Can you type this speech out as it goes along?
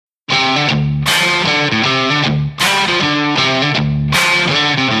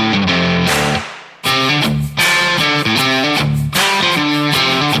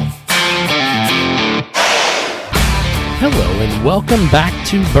Welcome back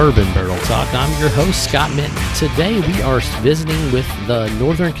to Bourbon Barrel Talk. I'm your host, Scott Minton. Today we are visiting with the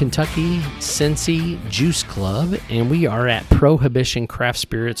Northern Kentucky Cincy Juice Club, and we are at Prohibition Craft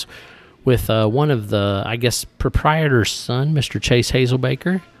Spirits with one of the, proprietor's son, Mr. Chase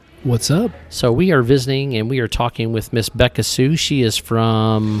Hazelbaker. What's up? So we are visiting, and we are talking with Miss Becca Sue. She is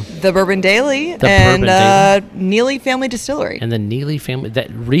from the Bourbon Daily Neely Family Distillery. And the Neely family,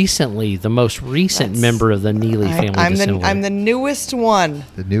 the most recent member of the Neely family distillery. I'm the newest one.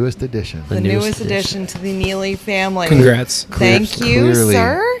 The newest addition. The newest addition to the Neely family. Congrats. Thank you,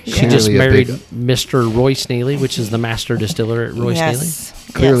 sir. She just married Mr. Royce Neely, which is the master distiller at Royce Neely.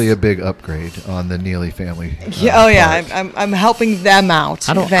 Clearly a big upgrade on the Neely family. I'm helping them out.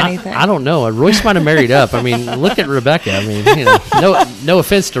 I don't know. Royce might have married up. I mean, look at Rebecca. I mean, no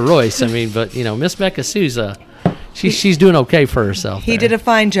offense to Royce. I mean, but Miss Becca Sue's she's doing okay for herself. He did a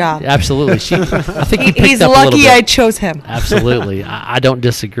fine job. Absolutely. I think he's lucky I chose him. Absolutely. I don't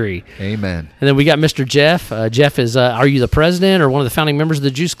disagree. Amen. And then we got Mr. Jeff. Jeff is. Are you the president or one of the founding members of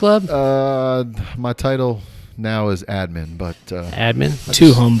the Juice Club? My title now is admin, but admin.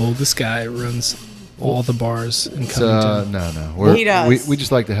 Too humble. This guy runs all the bars in Covington. No. He does. We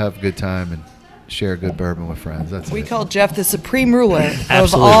just like to have a good time and share good bourbon with friends. We call Jeff the supreme ruler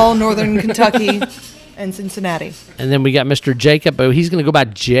of all Northern Kentucky and Cincinnati. And then we got Mr. Jacob. Oh, he's going to go by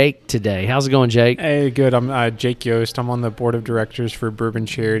Jake today. How's it going, Jake? Hey, good. I'm Jake Yost. I'm on the board of directors for Bourbon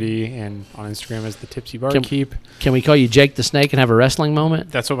Charity and on Instagram as the Tipsy Barkeep. Can we call you Jake the Snake and have a wrestling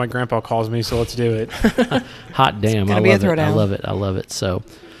moment? That's what my grandpa calls me, so let's do it. Hot damn. I love it.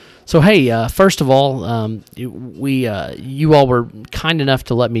 So hey, first of all, you all were kind enough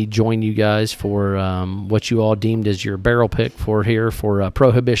to let me join you guys for what you all deemed as your barrel pick for here for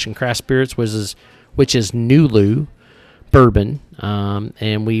Prohibition Craft Spirits, which is Nulu bourbon,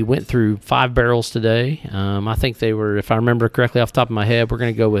 and we went through 5 barrels today. I think they were, if I remember correctly off the top of my head, we're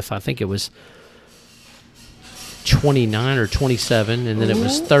going to go with, I think it was 29 or 27, and then it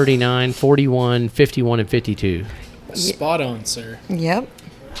was 39, 41, 51, and 52. Spot on, sir. Yep.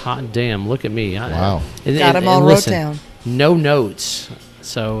 Hot damn, look at me. Wow. Got them all wrote down. No notes.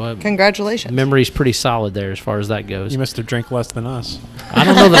 So congratulations. Memory's pretty solid there as far as that goes. You must have drank less than us. I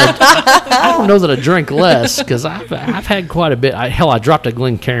don't know that I drink less because I've had quite a bit. I dropped a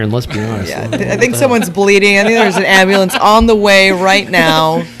Glencairn. Let's be honest. Yeah, I think someone's bleeding. I think there's an ambulance on the way right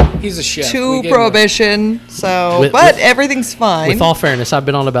now. He's a chef. To Prohibition. But everything's fine. With all fairness, I've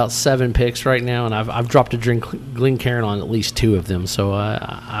been on about 7 picks right now, and I've dropped a drink Glencairn on at least 2 of them. So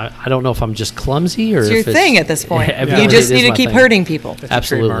I don't know if I'm just clumsy or it's your thing at this point. Yeah. You just need to keep hurting people. That's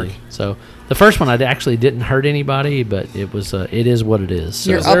absolutely. So the first one I actually didn't hurt anybody, but it was it is what it is.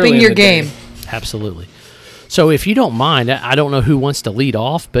 So you're upping your game. Absolutely. So if you don't mind, I don't know who wants to lead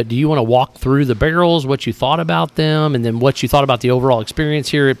off, but do you want to walk through the barrels, what you thought about them, and then what you thought about the overall experience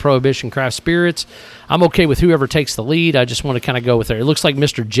here at Prohibition Craft Spirits? I'm okay with whoever takes the lead. I just want to kind of go with it. It looks like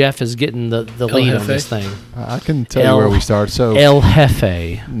Mr. Jeff is getting the lead on this thing. I can tell you where we start. So El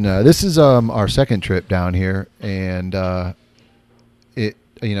Jefe. No, this is our second trip down here, and it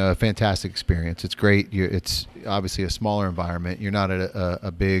a fantastic experience. It's great. It's obviously a smaller environment. You're not at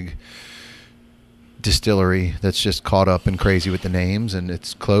a big distillery that's just caught up and crazy with the names, and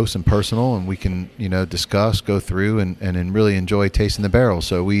it's close and personal, and we can discuss, go through, and really enjoy tasting the barrels.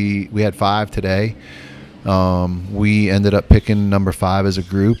 So we had 5 today. We ended up picking number 5 as a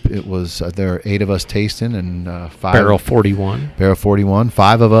group. It was there are 8 of us tasting, and 5 barrel 41.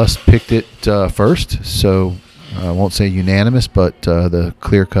 5 of us picked it first. So I won't say unanimous, but the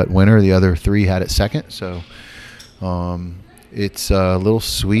clear-cut winner. The other 3 had it second. So it's a little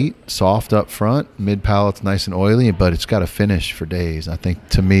sweet, soft up front. Mid-palate's nice and oily, but it's got a finish for days. I think,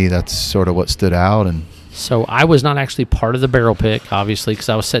 to me, that's sort of what stood out. And so I was not actually part of the barrel pick, obviously, because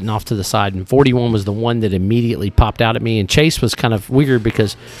I was sitting off to the side, and 41 was the one that immediately popped out at me. And Chase was kind of weird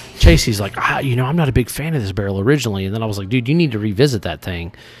because Chase, he's like, I'm not a big fan of this barrel originally. And then I was like, dude, you need to revisit that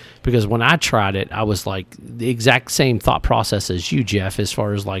thing. Because when I tried it, I was like the exact same thought process as you, Jeff, as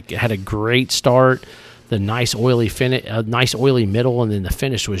far as like it had a great start, the nice oily finish, nice oily middle, and then the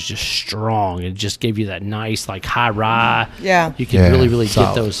finish was just strong. It just gave you that nice like high rye. Yeah, you can really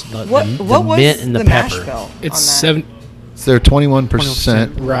solid. get those the was mint and the mash pepper. bill it's on that? It's their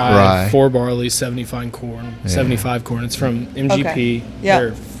 21% rye, 4 barley, 75 corn. Yeah. 75 corn. It's from MGP. Okay. Yeah.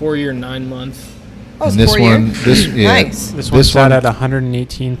 They're 4-year, 9-month. Oh, it's and this 4 one, years. nice. This one's out at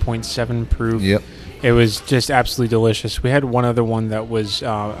 118.7 proof. Yep. It was just absolutely delicious. We had one other one that was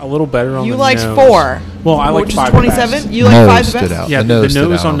a little better on You the liked nose. 4. Well, I liked which 5 is the 27. best. You like Nose 5 the stood best? out. Yeah, The the nose stood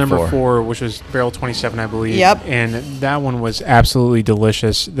nose out on on number 4. 4, which was barrel 27, I believe. Yep. And that one was absolutely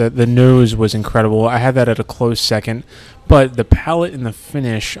delicious. The nose was incredible. I had that at a close second, But the palate and the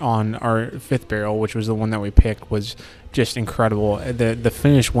finish on our 5th barrel, which was the one that we picked, was just incredible. The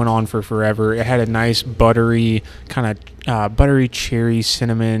finish went on for forever. It had a nice buttery kind of buttery cherry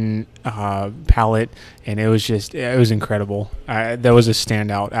cinnamon palate, and it was incredible. That was a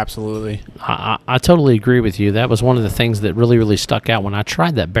standout, absolutely. I totally agree with you. That was one of the things that really, really stuck out when I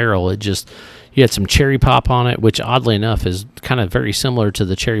tried that barrel. You had some cherry pop on it, which oddly enough is kind of very similar to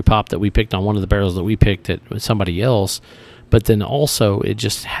the cherry pop that we picked on one of the barrels that we picked at somebody else. But then also it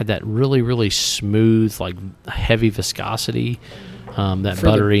just had that really, really smooth, like heavy viscosity, that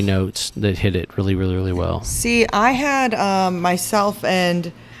buttery notes that hit it really, really, really well. See, I had myself and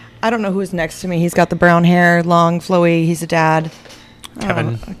I don't know who's next to me. He's got the brown hair, long, flowy. He's a dad.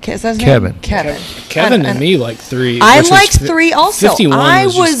 Kevin. Is that his Kevin. name? Kevin. Kevin and me like 3. I which was liked 3 also. 51 I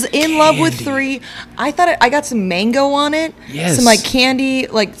was was just in love with candy. 3. I thought I got some mango on it. Yes. Some like candy,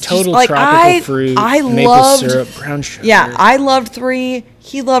 like Total like tropical fruit, I maple loved syrup, brown sugar. Yeah, I loved 3.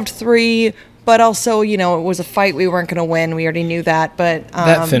 He loved 3. But also, it was a fight we weren't going to win. We already knew that. But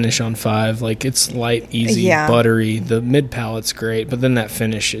that finish on 5, like it's light, easy, Yeah. buttery. The mid palate's great, but then that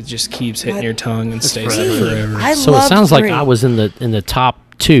finish, it just keeps hitting your tongue and stays there forever. I So it loved sounds like 3. I was in the top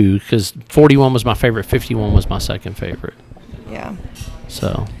 2 because 41 was my favorite, 51 was my second favorite. Yeah,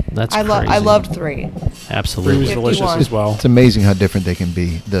 So that's I crazy. loved 3. 3 was Absolutely. delicious 51. as well. It's amazing how different they can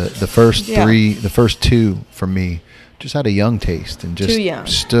be. The first Yeah. 3, the first 2 for me, just had a young taste and just Too young.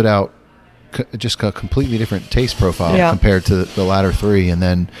 stood out. Just a completely different taste profile Yeah. compared to the latter 3, and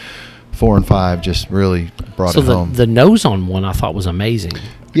then 4 and 5 just really brought So it home. the nose on one I thought was amazing.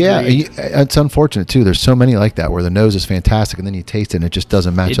 Yeah, Agreed. it's unfortunate too. There's so many like that where the nose is fantastic and then you taste it and it just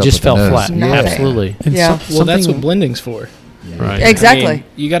doesn't match It up just with fell the nose. flat. Yeah. Absolutely. And Yeah. Well, that's what something- blending's for. Right. Exactly. I mean,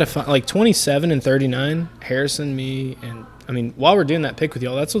 you got to find like 27 and 39. Harrison, me, and I mean, while we're doing that pick with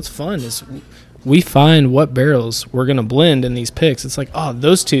y'all, that's what's fun is we find what barrels we're gonna blend in these picks. It's like, oh,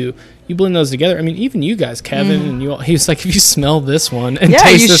 those 2, you blend those together. I mean, even you guys, Kevin, and you all. He was like, if you smell this one and Yeah,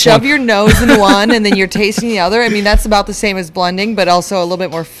 taste you this shove one, your nose in one and then you're tasting the other. I mean, that's about the same as blending, but also a little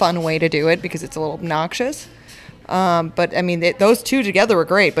bit more fun way to do it because it's a little obnoxious. But I mean, those 2 together were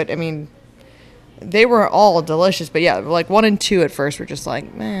great. But I mean, they were all delicious. But yeah, like 1 and 2 at first were just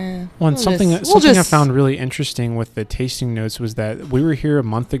like, meh. Well, and we'll something just- I found really interesting with the tasting notes was that we were here a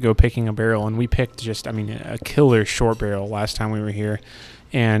month ago picking a barrel, and we picked a killer short barrel last time we were here.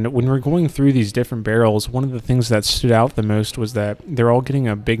 And when we're going through these different barrels, one of the things that stood out the most was that they're all getting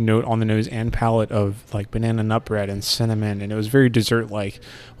a big note on the nose and palate of like banana nut bread and cinnamon, and it was very dessert-like.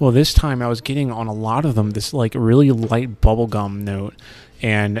 Well, this time I was getting on a lot of them this like really light bubblegum note.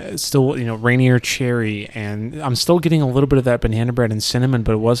 And still, Rainier cherry, and I'm still getting a little bit of that banana bread and cinnamon,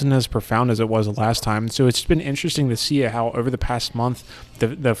 but it wasn't as profound as it was the last time. So it's been interesting to see how over the past month,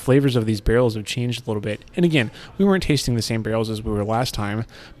 the flavors of these barrels have changed a little bit. And again, we weren't tasting the same barrels as we were last time,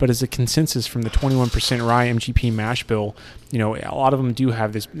 but as a consensus from the 21% rye MGP mash bill, a lot of them do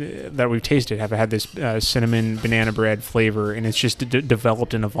have this, that we've tasted, have had this cinnamon banana bread flavor, and it's just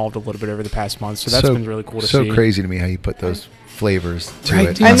developed and evolved a little bit over the past month. So that's been really cool to see. So crazy to me how you put those flavors to Right,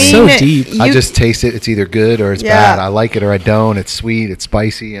 it. dude. I It's mean, so deep. I you- just taste it. It's either good or it's Yeah. bad. I like it or I don't. It's sweet. It's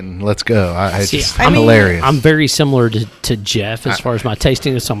spicy, and let's go. I'm I mean- hilarious. I'm very similar to Jeff as far as my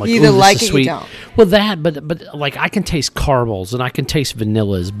tasting. So I'm like, You either ooh, this like is it or you sweet. don't. Well, but like I can taste caramels and I can taste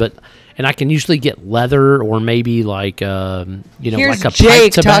vanillas, and I can usually get leather or maybe like Here's like a Jake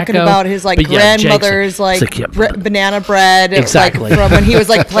pipe tobacco. talking about his like But yeah, Jake's grandmother's yeah, banana bread, Exactly. like, from when he was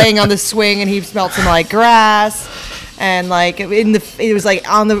like playing on the swing and he smelled some like grass, and like it was like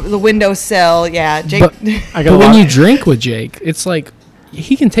on the windowsill. Yeah, Jake. But, I got but a when lot- you drink with Jake, it's like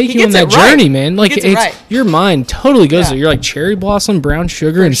he can take He you on gets that it right. journey, man. Like He gets it it's right. your mind totally goes Yeah. there. You're like cherry blossom, brown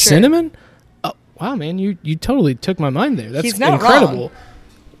sugar, and sure. cinnamon. Oh, wow, man, you totally took my mind there. That's He's not incredible.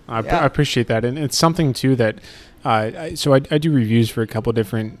 wrong. I appreciate that, and it's something too that. So I do reviews for a couple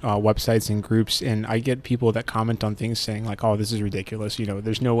different websites and groups, and I get people that comment on things saying like, "Oh, this is ridiculous."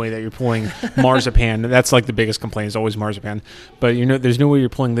 There's no way that you're pulling marzipan. That's like the biggest complaint is always marzipan. But there's no way you're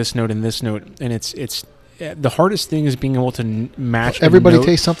pulling this note and this note, and it's the hardest thing is being able to match. Everybody a note.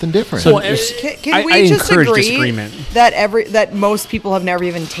 tastes something different. So Can we I just encourage agree disagreement. that most people have never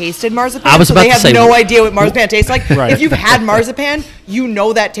even tasted marzipan? I was so about they to have say- no idea what marzipan tastes like. Right. If you've had marzipan, you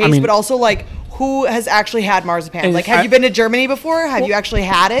know that taste, mean- but also like who has actually had marzipan? And Like, have you been to Germany before? Have you actually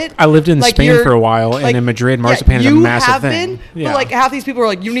had it? I lived in Like, Spain you're- for a while, and like, in Madrid, yeah, marzipan is a you massive have thing. been, but like half these people are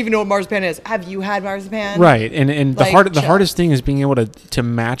like, you don't even know what marzipan is. Have you had marzipan? Right, and Like, the hardest thing is being able to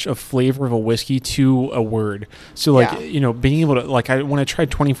match a flavor of a whiskey to a word. So like Yeah. being able to when I tried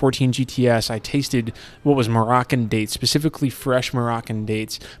 2014 GTS, I tasted what was Moroccan dates, specifically fresh Moroccan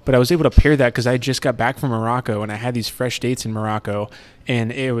dates. But I was able to pair that because I just got back from Morocco and I had these fresh dates in Morocco,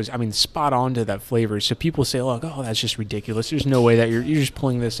 and it was spot on to that flavor. So people say, "Oh, that's just ridiculous. There's no way that you're just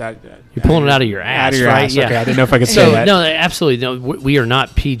pulling this out. You're pulling it out of your ass, out of your right? ass." Yeah. Okay, I didn't know if I could say So that. no, absolutely no. We are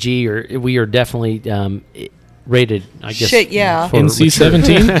not PG, or we are definitely rated. I guess Shit, yeah. for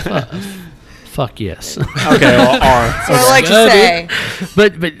NC-17. Fuck yes. Okay, well, R. That's what I like to Good.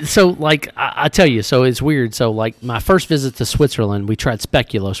 say. but so like I tell you, so it's weird. So like my first visit to Switzerland, we tried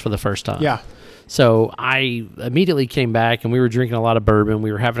speculoos for the first time. Yeah. So I immediately came back, and we were drinking a lot of bourbon.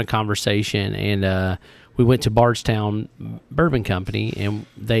 We were having a conversation, and we went to Bardstown Bourbon Company, and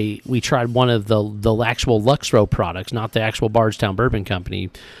we tried one of the actual Lux Row products, not the actual Bardstown Bourbon Company,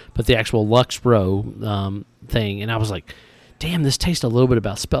 but the actual Lux Row thing. And I was like, damn, this tastes a little bit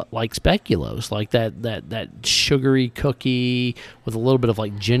like speculoos, like that sugary cookie with a little bit of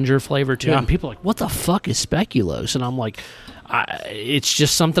like ginger flavor to it. Yeah. And people are like, what the fuck is speculoos? And I'm like, it's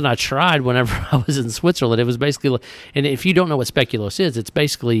just something I tried whenever I was in Switzerland. It was basically, and if you don't know what speculoos is, it's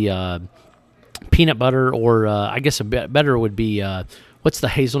basically peanut butter, or I guess a bit better would be what's the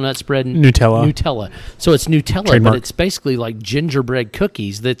hazelnut spread? Nutella. So it's Nutella, Trademark. but it's basically like gingerbread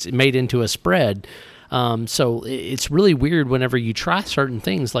cookies that's made into a spread. So it's really weird whenever you try certain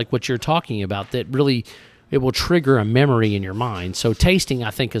things like what you're talking about, that really it will trigger a memory in your mind. So tasting, I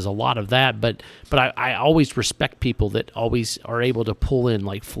think, is a lot of that. But I always respect people that always are able to pull in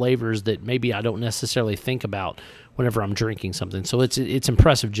like flavors that maybe I don't necessarily think about whenever I'm drinking something. So it's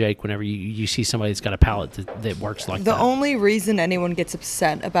impressive, Jake, whenever you see somebody that's got a palate that works like The that. only reason anyone gets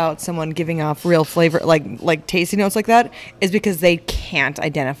upset about someone giving off real flavor, like tasting notes like that, is because they can't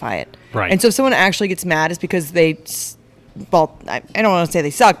identify it. Right. And so if someone actually gets mad, it's because well, I don't want to say they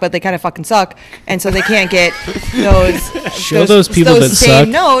suck, but they kind of fucking suck, and so they can't get Show those people that same suck.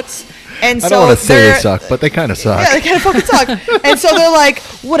 notes. And I so don't want to say they're- they suck, but they kind of suck. Yeah, they kind of fucking suck. And so they're like,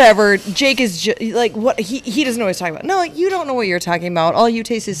 whatever. Jake is like, what? He doesn't know what he's talking about. No, you don't know what you're talking about. All you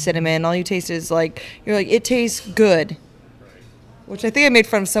taste is cinnamon. All you taste is like, you're like, it tastes good. Which I think I made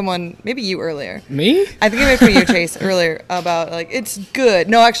fun of someone, maybe you earlier. Me? I think I made fun of you, Chase, earlier about like, it's good.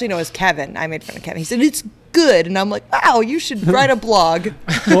 No, actually, no, it was Kevin. I made fun of Kevin. He said, it's good. And I'm like, wow, you should write a blog.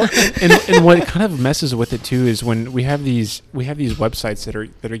 Well, and what kind of messes with it too is when we have these websites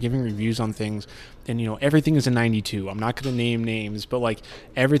that are giving reviews on things, and everything is a 92. I'm not going to name names, but like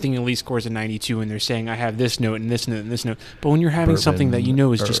everything at least scores a 92, and they're saying I have this note and this note and this note. But when you're having something that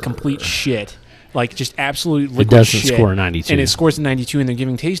is just complete shit, like just absolute liquid doesn't shit, score a 92. and it scores a 92, and they're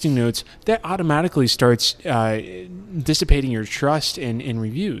giving tasting notes, that automatically starts dissipating your trust in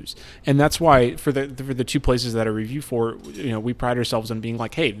reviews. And that's why for the two places that I review for, we pride ourselves on being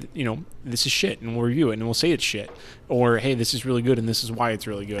like, hey, this is shit, and we'll review it, and we'll say it's shit, or hey, this is really good, and this is why it's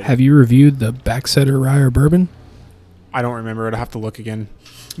really good. Have you reviewed the Backsetter Rye or Bourbon? I don't remember it. I have to look again,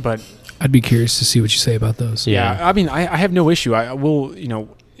 but I'd be curious to see what you say about those. Yeah. I mean, I have no issue. I will,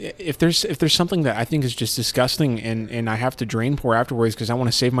 if there's something that I think is just disgusting and I have to drain pour afterwards because I want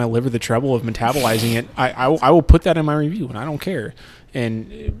to save my liver the trouble of metabolizing it, I will put that in my review, and I don't care.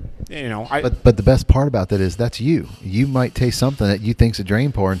 And But the best part about that is that's you. You might taste something that you think's a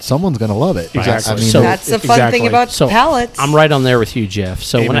drain pour, and someone's going to love it. Exactly. I mean, So- That's the fun Exactly. thing about So palates. I'm right on there with you, Jeff.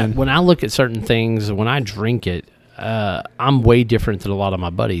 So Amen. when I look at certain things, when I drink it, I'm way different than a lot of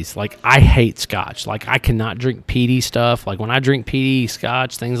my buddies. Like, I hate scotch. Like, I cannot drink peaty stuff. Like, when I drink peaty,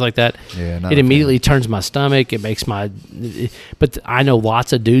 scotch, things like that, Yeah, not it a immediately turns my stomach. It makes but I know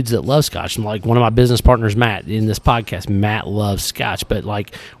lots of dudes that love scotch. And like one of my business partners, Matt, in this podcast, Matt loves scotch. But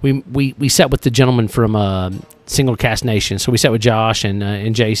like we sat with the gentleman from Single Cast Nation. So we sat with Josh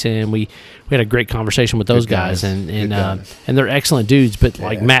and Jason. We had a great conversation with those Good guys. guys, Good guys. and they're excellent dudes. But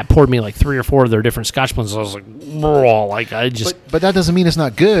like Yeah. Matt poured me like 3 or 4 of their different scotch blends. I was like, "Whoa," like I just but that doesn't mean it's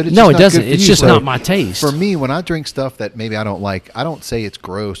not good. It's no, just it not doesn't. good for It's you. just So not my taste. For me, when I drink stuff that maybe I don't like, I don't say it's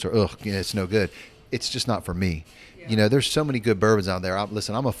gross or it's no good. It's just not for me. There's so many good bourbons out there.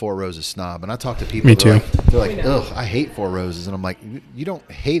 Listen, I'm a Four Roses snob, and I talk to people. Me They're too. like, ugh, I hate Four Roses, and I'm like, you don't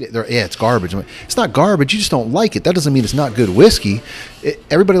hate it. Yeah, it's garbage. I'm like, it's not garbage. You just don't like it. That doesn't mean it's not good whiskey.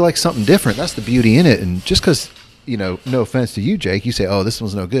 Everybody likes something different. That's the beauty in it. And just because, no offense to you, Jake, you say, oh, this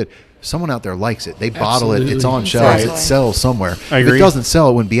one's no good. Someone out there likes it. They bottle it. It's on shelves. Exactly. It sells somewhere. I If agree. it doesn't sell,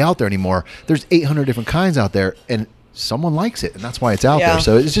 it wouldn't be out there anymore. There's 800 different kinds out there, and someone likes it, and that's why it's out Yeah. there.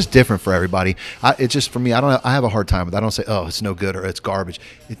 So it's just different for everybody. It's just for me. I have a hard time with that. I don't say, oh, it's no good or it's garbage.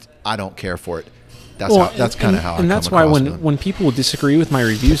 I don't care for it. That's kind of how. And that's why when people disagree with my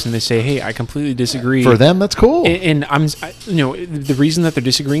reviews and they say, "Hey, I completely disagree," for them that's cool. And the reason that they're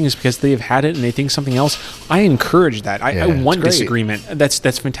disagreeing is because they've had it and they think something else. I encourage that. I want it's great. disagreement. That's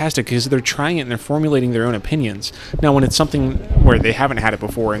fantastic because they're trying it and they're formulating their own opinions. Now, when it's something where they haven't had it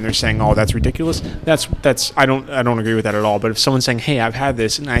before and they're saying, "Oh, that's ridiculous," that's I don't agree with that at all. But if someone's saying, "Hey, I've had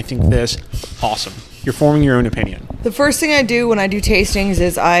this and I think this," awesome. You're forming your own opinion. The first thing I do when I do tastings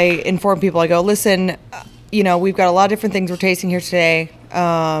is I inform people. I go, listen, we've got a lot of different things we're tasting here today,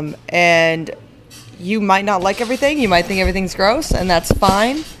 and you might not like everything. You might think everything's gross, and that's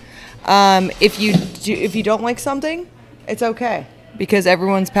fine. If you don't like something, it's okay because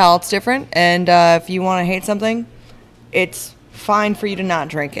everyone's palate's different, and if you want to hate something, it's fine for you to not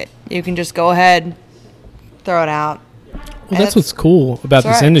drink it. You can just go ahead, throw it out. Well, that's what's cool about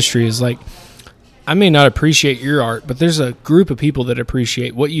this right. industry is like, I may not appreciate your art, but there's a group of people that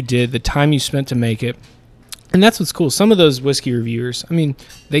appreciate what you did, the time you spent to make it. And that's what's cool. Some of those whiskey reviewers, I mean,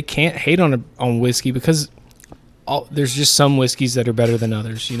 they can't hate on whiskey because there's just some whiskeys that are better than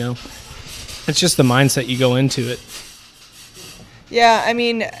others, It's just the mindset you go into it. Yeah, I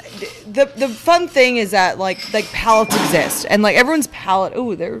mean, the fun thing is that like palettes exist, and like everyone's palate.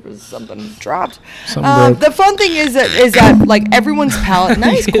 Ooh, there was something dropped. Something broke. The fun thing is that like everyone's palate.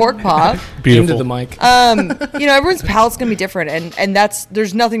 Nice cork pop. Into the mic. Everyone's palate's gonna be different, and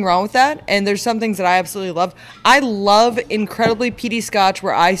there's nothing wrong with that. And there's some things that I absolutely love. I love incredibly peaty Scotch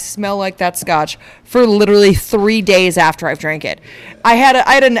where I smell like that Scotch for literally 3 days after I've drank it. I had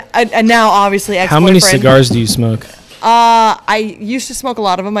a now obviously How ex-boyfriend. many cigars do you smoke? I used to smoke a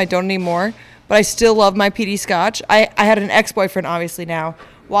lot of them. I don't anymore, but I still love my PD Scotch. I had an ex-boyfriend, obviously now,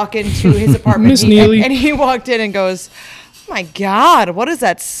 walk into his apartment Miss Neely. and he walked in and goes, "Oh my God, what is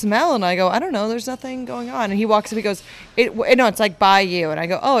that smell?" And I go, "I don't know. There's nothing going on." And he walks up, he goes, "It's like by you." And I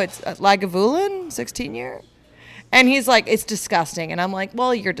go, "Oh, it's Lagavulin, 16 year." And he's like, "It's disgusting." And I'm like,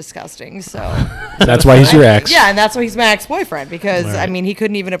 "Well, you're disgusting." So That's why he's your ex. yeah, and that's why he's my ex-boyfriend because Right. I mean he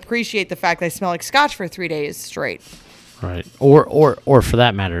couldn't even appreciate the fact that I smell like Scotch for 3 days straight. Right. Or for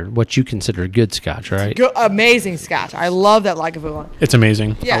that matter, what you consider good Scotch, right? Amazing Scotch. I love that Lagavulin. It's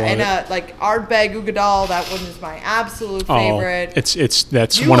amazing. Yeah, I love and it. like Ardbeg Ugadal, that one is my absolute favorite. That's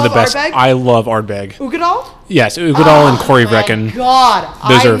You one of the love best. Ardbeg? I love Ardbeg. Ugadal? Yes, Ugadal and Corey My Brecken. God,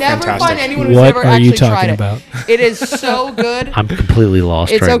 Those I are never fantastic. find anyone who's What ever are you actually tried talking it. about? It is so good. I'm completely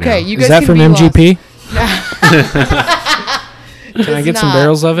lost It's right okay. now. You guys Is that can from be lost. MGP? Can I It's get some not.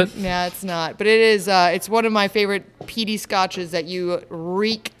 barrels of it? Yeah, it's not, but it is. It's one of my favorite peaty scotches that you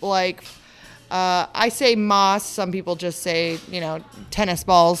reek like. I say moss. Some people just say tennis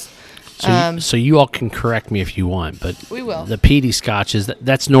balls. So you all can correct me if you want, but We will. The peaty Scotch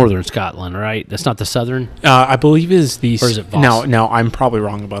that's northern Scotland, right? That's not the southern. I believe is the Or is it Voss? now I'm probably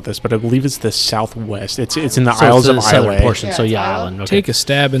wrong about this, but I believe it's the southwest. It's in the So Isles it's of the southern Islay. portion. Yeah, So it's yeah, Islay. island. Okay. Take a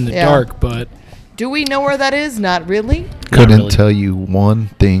stab in the Yeah. dark, but Do we know where that is? Not really. Couldn't really. tell you one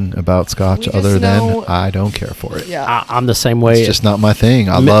thing about Scotch We other just know- than I don't care for it. Yeah. I'm the same way. It's just not my thing.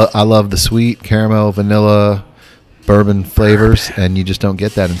 I love the sweet caramel, vanilla, bourbon flavors, and you just don't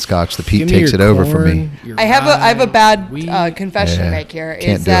get that in Scotch. The peat give me takes your it over for me. corn, your I have a rye, bad wheat. confession to Yeah, make here.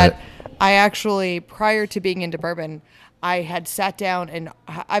 can't Is do that it. I actually, prior to being into bourbon, I had sat down and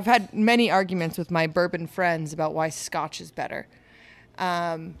I've had many arguments with my bourbon friends about why Scotch is better.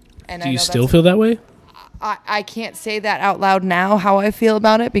 And Do you still feel that way? I can't say that out loud now how I feel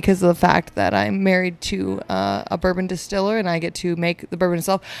about it because of the fact that I'm married to a bourbon distiller and I get to make the bourbon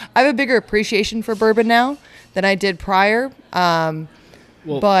itself. I have a bigger appreciation for bourbon now than I did prior.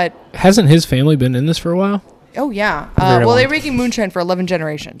 But Hasn't his family been in this for a while? oh yeah, Very well they're long. making moonshine for 11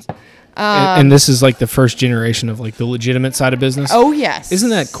 generations. And this is like the first generation of like the legitimate side of business. Oh yes, Isn't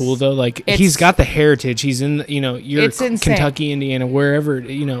that cool though? Like It's- he's got the heritage. He's in, you're It's insane. Kentucky, Indiana, wherever,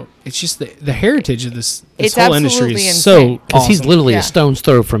 it's just the heritage of this It's whole industry absolutely is insane. so Because he's awesome. literally Yeah. a stone's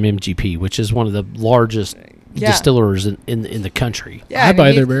throw from MGP, which is one of the largest Yeah. distillers in the country. Yeah, I mean, buy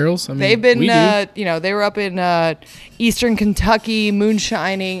you- their barrels. I mean, They've been, we do. they were up in eastern Kentucky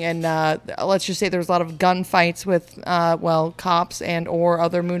moonshining, and let's just say there was a lot of gunfights with, cops and or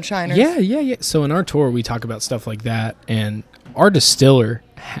other moonshiners. Yeah. So in our tour, we talk about stuff like that, and our distiller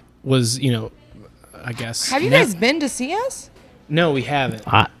was, I guess. Have you guys been to see us? No, we haven't.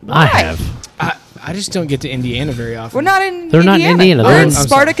 I Why? have. I just don't get to Indiana very often. We're not in. They're not in Indiana. We're They're in in- I'm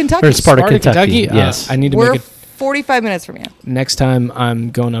Sparta, sorry. Kentucky. They're in Sparta, Kentucky. Kentucky. Yes. I need to We're make it 45 minutes from you. next time.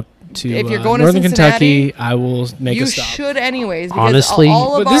 I'm going up to If you're going to Northern Cincinnati, Kentucky, I will make you a stop. should anyways. Because Honestly-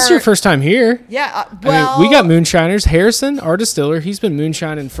 all of But this is our- your first time here. Yeah. I Well, mean, we got moonshiners. Harrison, our distiller, he's been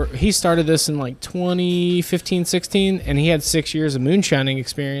moonshining he started this in like 2015, 16, and he had 6 years of moonshining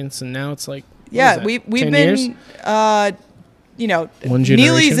experience, and now it's like, what is Yeah, that, we've 10 been, years? Neely's One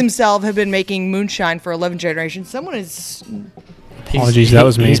generation? himself have been making moonshine for 11 generations. Someone is, Apologies, that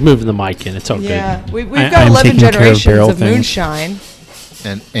was me. He's moving the mic in. It's all yeah, we've I- got I'm 11 taking care of generations barrel of things. moonshine,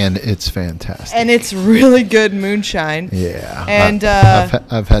 And it's fantastic. and it's really good moonshine. Yeah. And,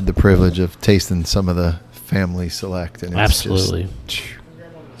 I've had the privilege of tasting some of the family select, and it's Absolutely. just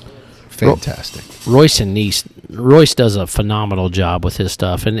fantastic. good. Royce does a phenomenal job with his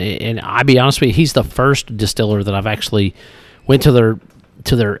stuff, and I'll be honest with you, he's the first distiller that I've actually went to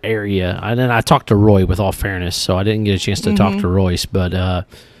their area, and then I talked to Roy. With all fairness, so I didn't get a chance to talk to Royce, but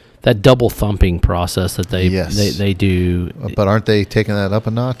that double thumping process that Yes. they do. But aren't they taking that up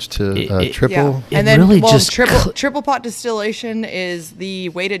a notch to triple? Yeah. It And then really just triple pot distillation is the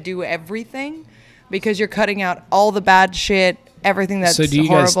way to do everything because you're cutting out all the bad shit, everything that's So do you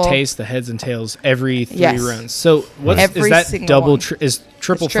horrible. guys taste the heads and tails every 3 Yes. runs? So what Every is that single double? one. Is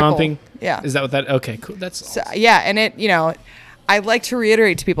triple It's triple. thumping? Yeah. Is that what that? Okay, cool. That's So, yeah, and I like to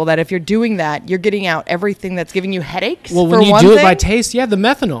reiterate to people that if you're doing that, you're getting out everything that's giving you headaches. well, for when you one do it thing. by taste, yeah, the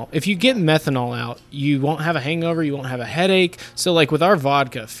methanol. If you get methanol out, you won't have a hangover. You won't have a headache. So, like with our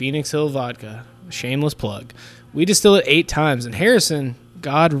vodka, Phoenix Hill vodka, shameless plug, we distill it 8 times. And Harrison,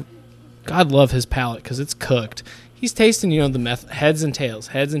 God love his palate because it's cooked. He's tasting, the heads and tails.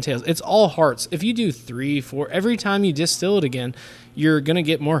 It's all hearts. If you do 3, 4, every time you distill it again, you're gonna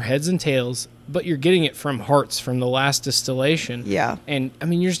get more heads and tails, but you're getting it from hearts from the last distillation. Yeah. And I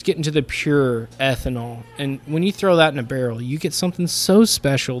mean, you're just getting to the pure ethanol. And when you throw that in a barrel, you get something so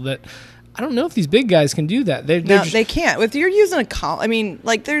special that I don't know if these big guys can do that. They're No, just, they can't. If you're using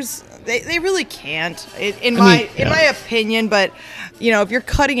they really can't. In my opinion. But if you're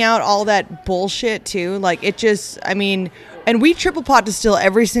cutting out all that bullshit too, like it just, and we triple pot distill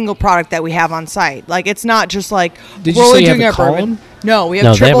every single product that we have on site. Like it's not just like Did we're you say only you have doing a our bourbon. column? No, we have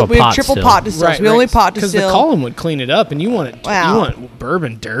No, they have triple. a We have pot triple still. pot distills. We only pot because the distill. column would clean it up, and you want it. Wow. You want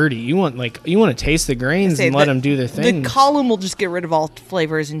bourbon dirty. You want to taste the grains Say and let the- them do their thing. The column will just get rid of all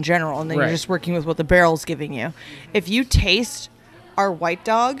flavors in general, and then Right. you're just working with what the barrel's giving you. If you taste our White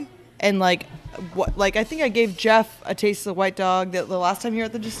Dog, and I think I gave Jeff a taste of the White Dog the last time you were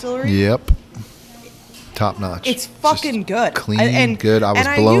at the distillery. Yep. Top notch. It's fucking good. Clean, good. I was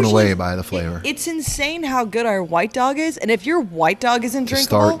blown away by the flavor. It's insane how good our White Dog is, and if your White Dog isn't To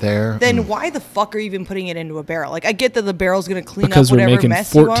drinkable, start there, then why the fuck are you even putting it into a barrel? Like I get that the barrel's gonna clean because up we're whatever making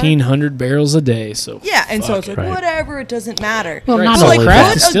mess you are. 1,400 barrels a day. So Yeah, and so it's like Right. whatever, it doesn't matter. Well, Right. not So only like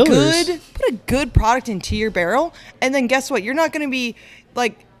that. put a good product into your barrel, and then guess what? You're not going to be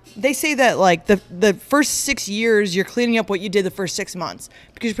like they say that like the first 6 years you're cleaning up what you did the first 6 months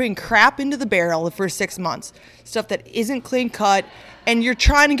because you're putting crap into the barrel the first 6 months, stuff that isn't clean cut, and you're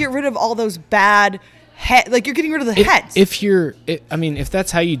trying to get rid of all those bad like you're getting rid of the heads. If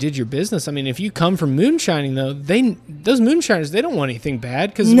that's how you did your business, if you come from moonshining though, those moonshiners, they don't want anything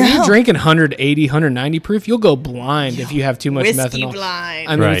bad because when No. you're drinking 180, 190 proof, you'll go blind if you have too much Whiskey methanol.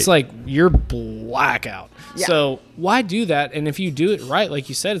 blind. Right. It's like you're blackout. Yeah. So why do that? And if you do it right, like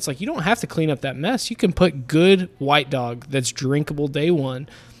you said, it's like you don't have to clean up that mess. You can put good White Dog that's drinkable day one.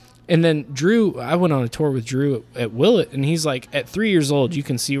 And then Drew, I went on a tour with Drew at Willett, and he's like, at 3 years old, you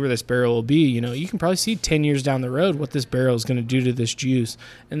can see where this barrel will be. You can probably see 10 years down the road what this barrel is going to do to this juice.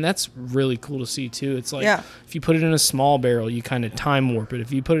 And that's really cool to see, too. It's like if you put it in a small barrel, you kind of time warp it.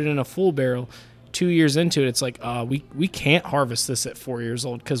 If you put it in a full barrel, 2 years into it, it's like, we can't harvest this at 4 years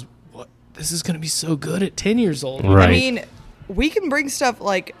old because this is going to be so good at 10 years old. Right. We can bring stuff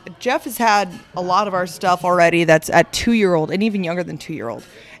like Jeff has had a lot of our stuff already that's at 2-year-old and even younger than 2-year-old.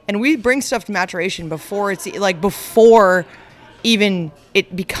 And we bring stuff to maturation before even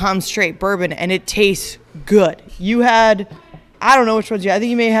it becomes straight bourbon and it tastes good. You had, I don't know which ones I think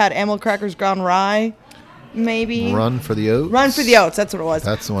you may have had Amel Crackers Ground Rye, maybe. Run for the Oats. Run for the Oats, that's what it was.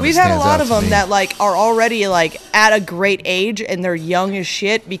 That's the one We've that had a stands lot out of to them me. that are already at a great age and they're young as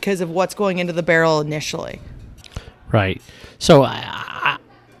shit because of what's going into the barrel initially. Right. So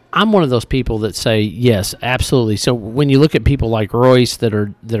I'm one of those people that say yes, absolutely. So when you look at people like Royce that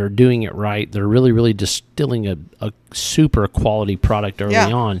are doing it right, they're really, really distilling a super quality product early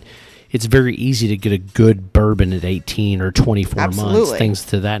on. It's very easy to get a good bourbon at 18 or 24 months, Absolutely. things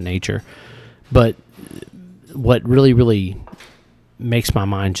to that nature. But what really, really makes my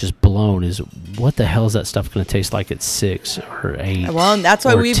mind just blown is what the hell is that stuff going to taste like at 6 or 8? Well, and that's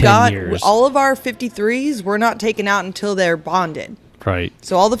why or we've 10 got years? all of our 53s. We're not taking out until they're bonded. Right.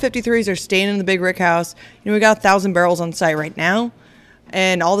 So all the 53s are staying in the big rick house. We got 1,000 barrels on site right now,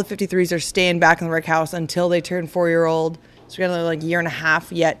 and all the 53s are staying back in the rick house until they turn 4-year-old. So we got another like year and a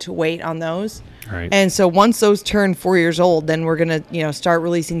half yet to wait on those. Right. And so once those turn 4 years old, then we're gonna start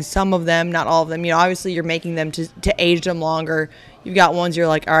releasing some of them, not all of them. Obviously you're making them to age them longer. You've got ones you're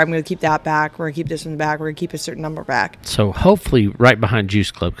like, all right, I'm gonna keep that back. We're gonna keep this one back. We're gonna keep a certain number back. So hopefully right behind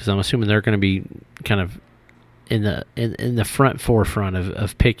Juice Club, because I'm assuming they're going to be kind of in the forefront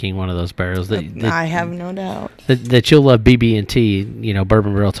of picking one of those barrels. I have no doubt. That you'll love BB&T,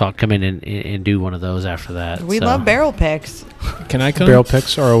 Bourbon Barrel Talk, come in and do one of those after that. We love barrel picks. Can I come? Barrel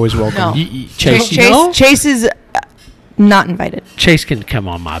picks are always welcome. No. Chase, Chase is not invited. Chase can come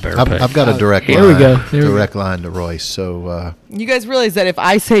on my barrel pick. I've got a direct Here line, we go. There we direct line to Royce. So You guys realize that if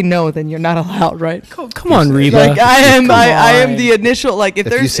I say no, then you're not allowed, right? Come on, Reba. Like I am on. the initial like if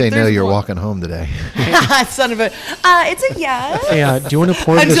if you say no, you're one- walking home today. Son of a it's a yes. Hey, do you want to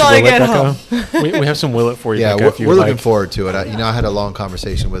pour this Until I Willet, get Becca? We have some Willet for you, Yeah, Becca, if you we're would looking like. forward to it. I had a long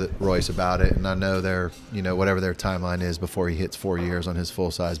conversation with Royce about it, and I know they're, whatever their timeline is before he hits 4 years on his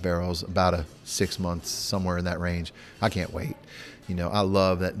full-size barrels, about a 6 months, somewhere in that range. I can't wait. I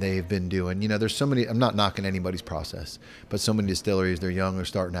love that they've been doing, there's so many, I'm not knocking anybody's process, but so many distilleries, they're young, they're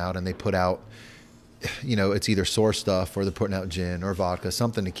starting out, and they put out, it's either source stuff or they're putting out gin or vodka,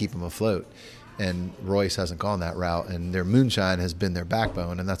 something to keep them afloat. And Royce hasn't gone that route, and their moonshine has been their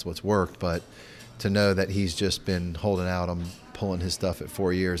backbone, and that's what's worked. But to know that he's just been holding out on pulling his stuff at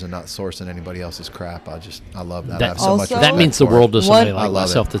 4 years and not sourcing anybody else's crap, I love that. I have so much Also- that respect means the for it. world to somebody One- like I love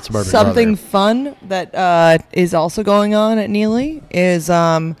myself it. that's a bourbon Something brother. fun that is also going on at Neely is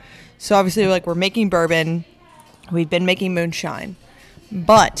so obviously like we're making bourbon, we've been making moonshine,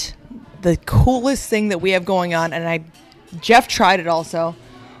 but the coolest thing that we have going on, and Jeff tried it also.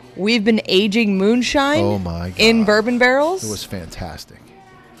 We've been aging moonshine Oh my God. in bourbon barrels. It was fantastic.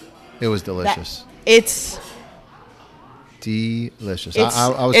 It was delicious. It's Delicious. It's-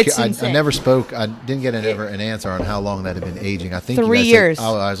 I it's I insane. never spoke. I didn't get an answer on how long that had been aging. I think 3 you guys years. Said,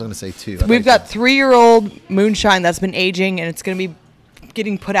 I was going to say 2. I thought we've you got said- 3-year-old moonshine that's been aging, and it's going to be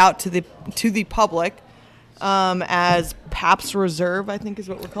getting put out to the public as Pabst Reserve, I think is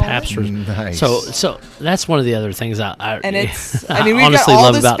what we're calling Pabst it. Reserve. Nice. So that's one of the other things I And it's, I we've got honestly all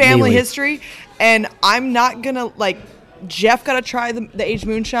love this about family Neely. history, and I'm not going to, Jeff got to try the aged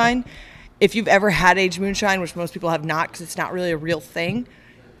moonshine. If you've ever had aged moonshine, which most people have not because it's not really a real thing,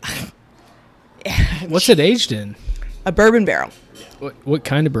 What's it aged in? a bourbon barrel. What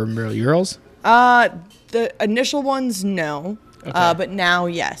kind of bourbon barrel? Urals? The initial ones, no. Okay. But now,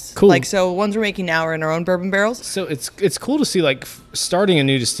 yes. Cool. So ones we're making now are in our own bourbon barrels. So it's cool to see starting a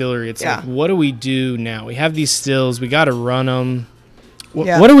new distillery. It's Yeah. like, what do we do now? We have these stills. We got to run them.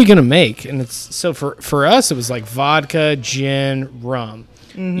 Yeah. What are we gonna make? And it's so for us, it was like vodka, gin, rum.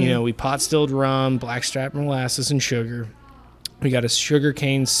 Mm-hmm. We pot stilled rum, blackstrap molasses, and sugar. We got a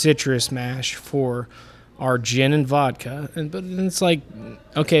sugarcane citrus mash for our gin and vodka. But then it's like,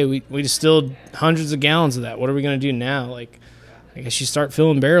 okay, we distilled hundreds of gallons of that. What are we gonna do now? I guess you start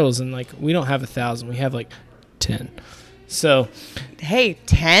filling barrels, and we don't have 1,000. We have 10. So Hey,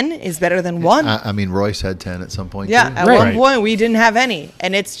 10 is better than 1. I mean, Royce had 10 at some point. Yeah, too. at Right. one point we didn't have any,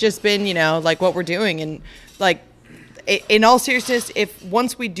 and it's just been what we're doing, and in all seriousness, if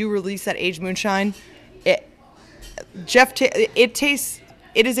once we do release that aged moonshine, it tastes.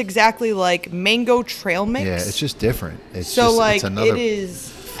 It is exactly like mango trail mix. Yeah, it's just different. It's so just, it's another it is.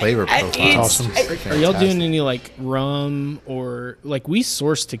 flavor profile. it's- awesome. are y'all doing any rum or we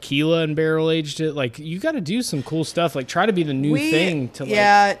source tequila and barrel aged it? You got to do some cool stuff. Try to be the new thing to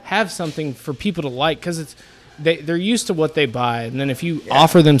have something for people to like, because they're used to what they buy, and then if you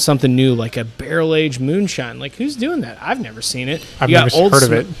offer them something new like a barrel aged moonshine, who's doing that? I've never seen it. I've You got never Old heard of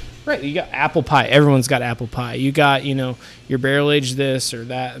Smith- it. Right, you got apple pie. Everyone's got apple pie. You got your barrel aged this or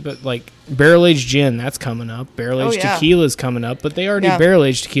that, but barrel aged gin, that's coming up. Barrel aged yeah. tequila is coming up, but they already Yeah. barrel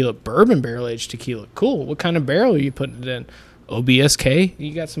aged tequila. Bourbon barrel aged tequila, cool. What kind of barrel are you putting it in? OBSK.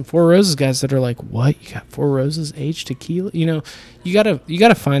 You got some Four Roses guys that are like, what? You got Four Roses aged tequila? You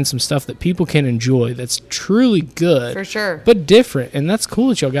gotta find some stuff that people can enjoy that's truly good, For sure. but different. And that's cool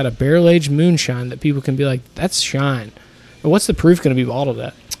that y'all got a barrel aged moonshine that people can be like, that's shine. But what's the proof going to be bottled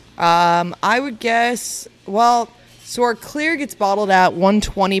at? I would guess. Well, so our clear gets bottled at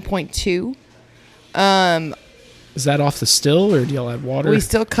 120.2. Is that off the still, or do y'all add water? We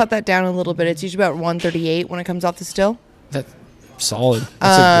still cut that down a little bit. It's usually about 138 when it comes off the still. That's solid.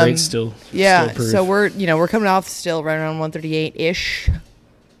 That's a great still. Yeah. Still proof. So we're coming off the still right around 138 ish.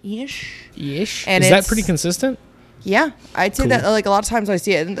 Ish. And Is that it's- pretty consistent? Yeah, I'd say Cool. that a lot of times I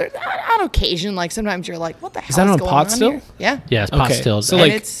see it, and I on occasion, like sometimes you're like, what the hell is that on going pot on still? here? Yeah. Yeah, it's pot Okay, stills. so And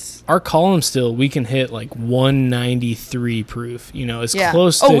like it's our column still, we can hit like 193 proof. You know, as yeah.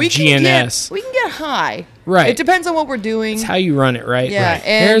 close to we can GNS. we can get high. Right. It depends on what we're doing. It's how you run it, right? Yeah, Right.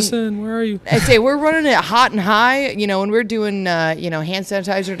 and- Harrison, where are you? I'd say we're running it hot and high. You know, when we're doing, hand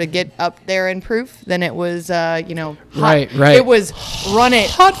sanitizer to get up there in proof, then it was, hot. Right. It was run it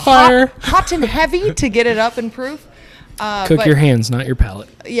Hot fire. hot and heavy to get it up in proof. Cook but- your hands, not your palate.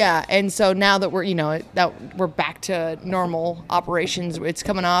 Yeah, and so now that we're, that we're back to normal operations, it's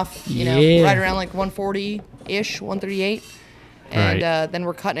coming off, Yeah. right around like 140-ish, 138, and Right. then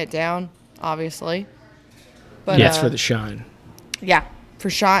we're cutting it down, obviously. But Yeah, it's for the shine. yeah, for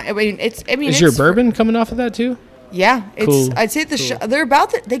shot. I mean, Is it's your bourbon coming off of that too? Yeah, it's. Cool. I'd say they're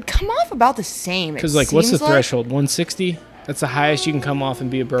they come off about the same. Because like, what's the threshold? 160. That's the highest you can come off and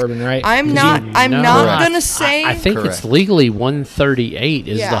be a bourbon, right? I'm not Correct. gonna say. I think it's Correct. legally 138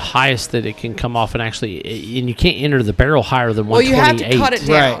 is Yeah. the highest that it can come off, and actually, and you can't enter the barrel higher than well, you 128. have to cut it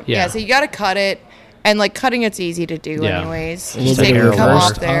down. Right. Yeah. Yeah. So you got to cut it, and like cutting it's easy to do Yeah. anyways. a little So bit it of can come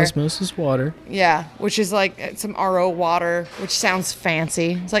reverse off there. osmosis water. Yeah, which is like some RO water, which sounds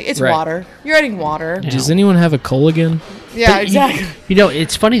fancy. It's like it's Right. water. You're adding water. Yeah. Does anyone have a Culligan? Yeah, But exactly.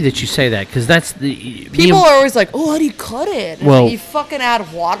 It's funny that you say that because that's the People are always like, "Oh, how do you cut it?" And Well- you fucking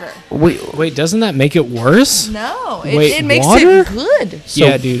add water. Wait, doesn't that make it worse? No, Wait, it makes water? it good.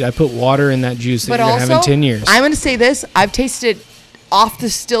 Yeah, dude, I put water in that juice that But you're also, having 10 years. I'm going to say this. I've tasted off the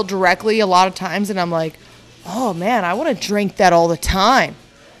still directly a lot of times, and I'm like, oh, man, I want to drink that all the time.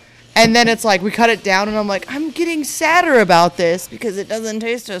 And then it's like we cut it down, and I'm like, I'm getting sadder about this because it doesn't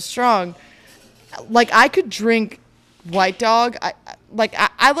taste as strong. Like, I could drink White Dog. I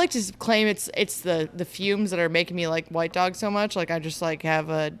like to claim it's the fumes that are making me like White Dog so much. Like, I just, like, have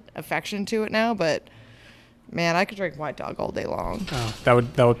a affection to it now, but... Man, I could drink White Dog all day long. Oh,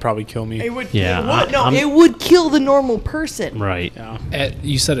 that would probably kill me. It would. Yeah, It would kill the normal person. right. Yeah.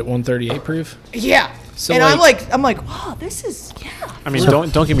 You said at 138 proof? Yeah. So, and like- I'm like, wow, this is I mean,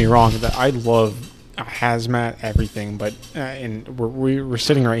 don't get me wrong. That I love hazmat everything, but and we're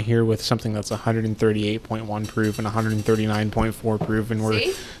sitting right here with something that's 138.1 proof and 139.4 proof, and we're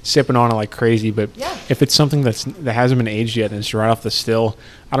See? sipping on it like crazy. But Yeah. if it's something that hasn't been aged yet and it's right off the still,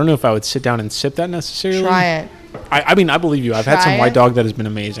 I don't know if I would sit down and sip that necessarily. Try it. I mean, I believe you. I've had Try some it. White Dog that has been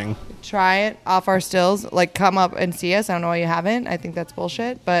amazing. Try it off our stills. Like, come up and see us. I don't know why you haven't. I think that's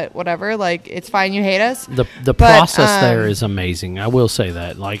bullshit, but whatever. Like, it's fine. You hate us. The But, process there um, is amazing. I will say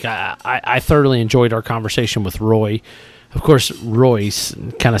that. Like I thoroughly enjoyed our conversation with Roy. Of course, Roy's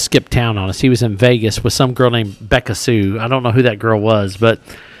kind of skipped town on us. He was in Vegas with some girl named Becca Sue. I don't know who that girl was, but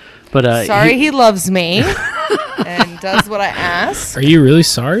Sorry, he loves me and does what I ask. Are you really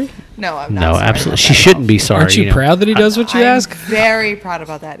sorry? No, I'm not. no, sorry absolutely. about She that at shouldn't all. be sorry. Aren't you know. proud that he does what you I'm ask? very proud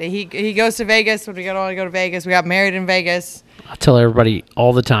about that. He goes to Vegas when we don't want to go to Vegas. We got married in Vegas. I tell everybody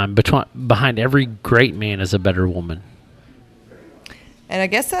all the time, behind every great man is a better woman. And I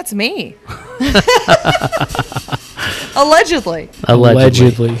guess that's me. Allegedly.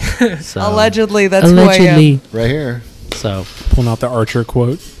 Allegedly. So, Allegedly, that's who I am. Right here. So Pulling out the Archer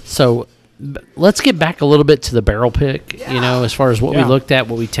quote. So let's get back a little bit to the barrel pick, as far as what we Yeah. looked at,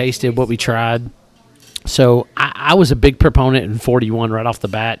 what we tasted, what we tried. So I was a big proponent in 41 right off the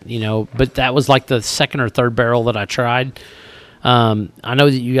bat, but that was like the second or third barrel that I tried. I know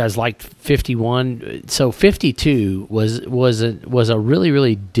that you guys liked 51. So 52 was a really,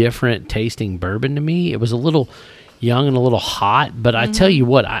 really different tasting bourbon to me. It was a little young and a little hot, but I tell you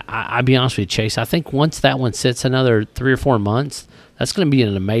what, I'll be honest with you, Chase, I think once that one sits another 3 or 4 months, that's going to be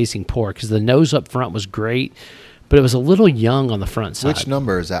an amazing pour because the nose up front was great, but it was a little young on the front side. Which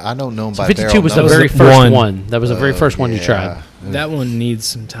number is that? I don't know 'em So by 52 barrel was the numbers. very the first one. one. That was the very first one you tried. That one needs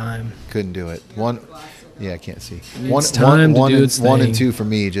some time. Couldn't do it. Yeah, I can't see. Needs time to do and, its one and thing. two for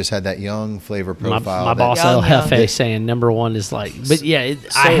me just had that young flavor profile. My that- boss Young, El Jefe young. saying number one is like, but yeah,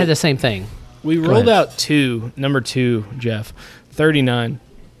 I had the same thing. We Go rolled ahead. out number two, Jeff, 39,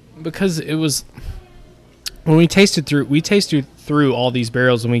 because it was when we tasted through all these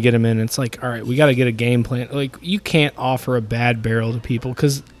barrels when we get them in. It's like, all right, we got to get a game plan. Like, you can't offer a bad barrel to people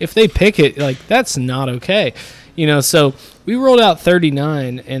because if they pick it, like, that's not okay. So we rolled out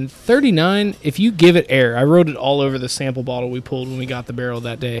 39, and 39, if you give it air, I wrote it all over the sample bottle we pulled when we got the barrel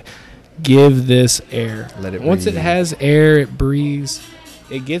that day. Give this air. Let it Once it breathe. has air, it breathes.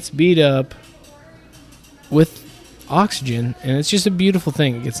 It gets beat up with oxygen, and it's just a beautiful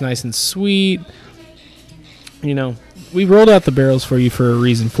thing. It gets nice and sweet. We rolled out the barrels for you for a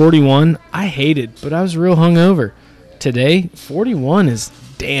reason. 41, I hated, but I was real hungover. Today, 41 is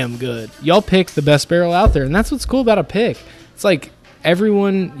damn good. Y'all picked the best barrel out there, and that's what's cool about a pick. It's like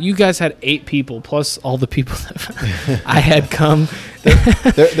everyone, you guys had 8 people plus all the people that I had come.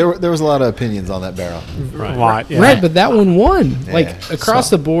 There was a lot of opinions on that barrel. A lot. Yeah. Right, but that one won. Yeah. Like across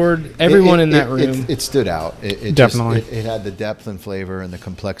the board, everyone in that room. It stood out. It Definitely. Just, it had the depth and flavor and the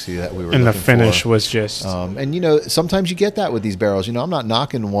complexity that we were And the looking finish for. was just. And you know, sometimes you get that with these barrels. You know, I'm not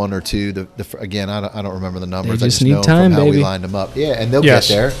knocking one or two. Again, I don't remember the numbers. They I just just need know time, from how baby. we lined them up. Yeah, and they'll Yes.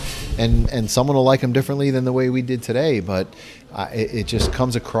 get there, and someone will like them differently than the way we did today. But it just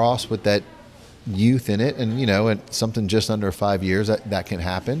comes across with that youth in it, and you know, at something just under 5 years, that can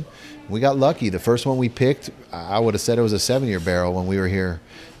happen. We got lucky. The first one we picked, I would have said it was a 7-year barrel when we were here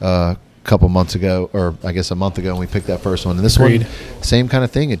a couple months ago, or I guess a month ago, when we picked that first one. And this Agreed. one, same kind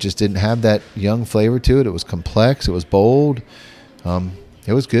of thing. It just didn't have that young flavor to it. It was complex. It was bold.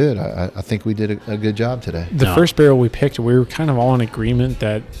 It was good. I think we did a good job today. The No. first barrel we picked, we were kind of all in agreement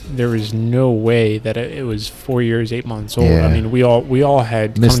that there was no way that it was 4 years, 8 months old. Yeah. I mean, we all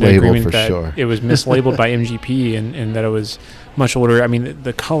had come to Mislabeled agreement for that sure. it was mislabeled by MGP and that it was much older. I mean,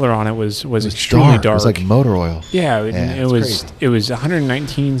 the color on it was It was extremely dark. It was like motor oil. Yeah, Yeah, it it's was crazy. it was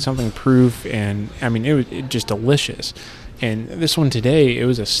 119 something proof, and I mean it was just delicious. And this one today, it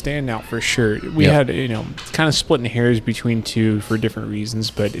was a standout for sure. We Yep. had kind of splitting hairs between two for different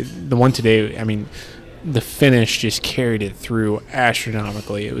reasons, but the one today, I mean, the finish just carried it through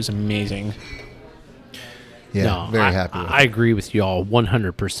astronomically. It was amazing. Yeah, No, very happy with I it. agree with you all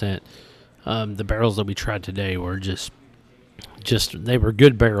 100%. The barrels that we tried today were just they were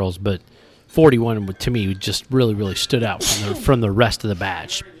good barrels, but 41 to me just really stood out from the rest of the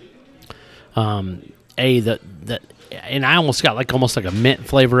batch. And I almost got almost like a mint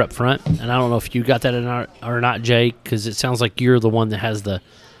flavor up front, and I don't know if you got that or not, Jay, because it sounds like you're the one that has the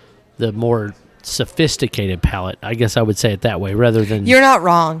more sophisticated palate. I guess I would say it that way rather than You're not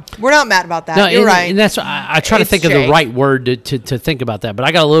wrong. We're not mad about that. no, You're and, right. and that's I try to It's think of the Jake. right word to think about that. But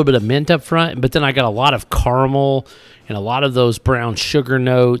I got a little bit of mint up front, but then I got a lot of caramel and a lot of those brown sugar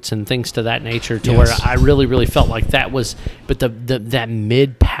notes and things to that nature. To where I really felt like that was, but that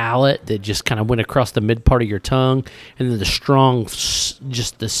mid palate that just kind of went across the mid part of your tongue, and then the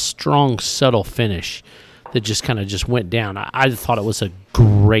strong subtle finish that just kind of just went down. I thought it was a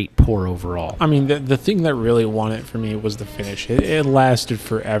great pour overall. I mean, the thing that really won it for me was the finish. It lasted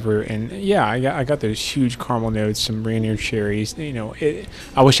forever, and yeah, I got those huge caramel notes, some Rainier cherries.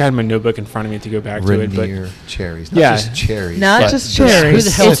 I wish I had my notebook in front of me to go back to it, but Rainier cherries. Not Yeah. just cherries. Not but just the cherries. Who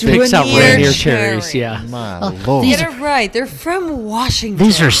the hell It's picks out Rainier Rainier cherries. cherries? Yeah. My Lord. Get it right. They're from Washington.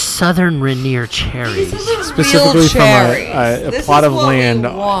 These are Southern Rainier cherries. These are the specifically real from cherries. a This plot is of what we land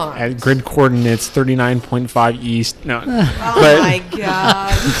want. at grid coordinates 39.5 east. No, Oh but my god!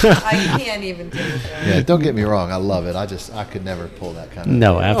 I can't even do it. Yeah, don't get me wrong. I love it. I could never pull that kind of.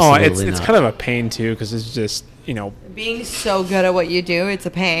 No, absolutely it's not. kind of a pain too because it's just Being so good at what you do, it's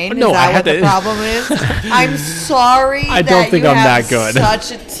a pain. No, is I that had what the to- problem is? I'm sorry. I don't that think you I'm have that good.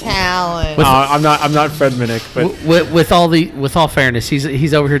 Such a talent. I'm not Fred Minnick, but With all fairness,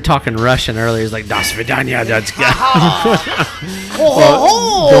 he's over here talking Russian earlier. He's like Das Vidanya, Dutska.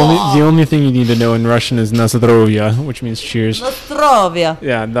 the only thing you need to know in Russian is na zdrowie, which means cheers. Nostrovia.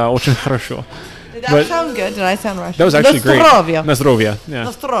 Yeah, da очень хорошо. Did that But- sound good? Did I sound Russian? That was actually great. Nostrovia. Na zdrowie. Yeah,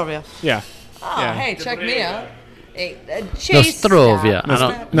 Nostrovia. yeah. Oh, Yeah. hey, check me out. Hey, Chase. Nostrovia.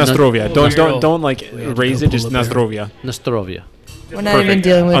 Na zdrowie. Don't like raise it. Just na zdrowie. Nostrovia. We're not even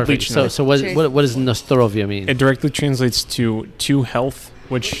dealing with Perfect. So what does Nostrovia mean? It directly translates to health,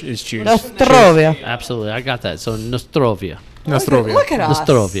 which is cheers. Nostrovia. Absolutely, I got that. So Nostrovia. Na zdrowie. Look at us.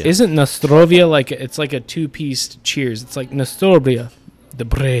 Nostrovia. Isn't Nostrovia it's like a 2-piece cheers? It's like Nostrovia, the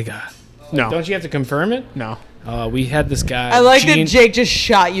Brega. No, Don't you have to confirm it? no. We had this guy. I like Gene, that Jake just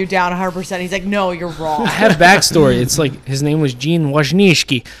shot you down 100%. He's like, no, you're wrong. I have backstory. It's like his name was Gene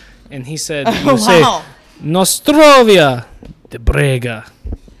Wozniacki, and he said, "You say Wow. Nostrovia, the Brega,"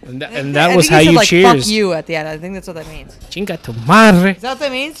 and that I was think how he said, you like, cheers. Fuck you at the end. I think that's what that means. Chinga tu madre. Is that what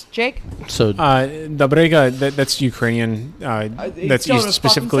that means, Jake? So Dobrega, that's Ukrainian. That's don't wanna fuck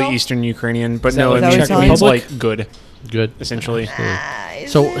specifically himself? Eastern Ukrainian, but that no, what it Czech means, Republic? like good, good. essentially.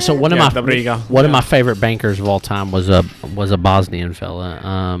 So one of Yeah, my Dobrega. one of my favorite bankers of all time was a Bosnian fella,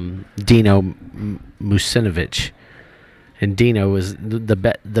 Dino Musinovic, and Dino was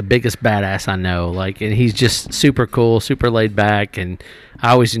the biggest badass I know. Like, and he's just super cool, super laid back, and I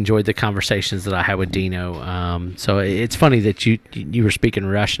always enjoyed the conversations that I had with Dino. So it's funny that you were speaking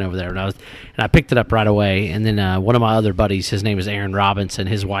Russian over there, and I picked it up right away. And then one of my other buddies, his name is Aaron Robinson.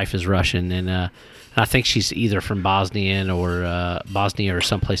 His wife is Russian, and I think she's either from Bosnia or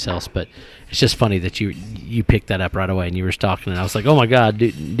someplace else. But it's just funny that you picked that up right away, and you were talking, and I was like, oh my God,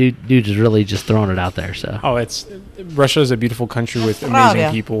 dude is really just throwing it out there. So Russia is a beautiful country with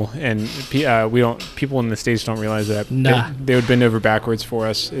amazing people, and people in the States don't realize that. Nah. They would bend over backwards for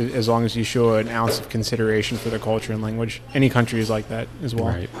us as long as you show an ounce of consideration for their culture and language. Any country is like that as well.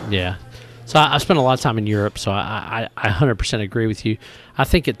 Right. Yeah. So I spent a lot of time in Europe, so I 100% agree with you. I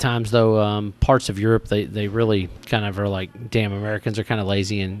think at times, though, parts of Europe, they really kind of are like, damn, Americans are kind of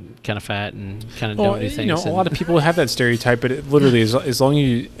lazy and kind of fat and kind of don't do things. A lot of people have that stereotype, but it literally, as long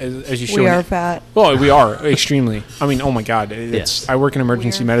as you show... We are fat. Well, we are, extremely. I mean, oh my God. Yes. I work in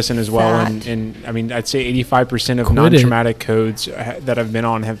emergency medicine as well, and I mean, I'd say 85% of non-traumatic codes that I've been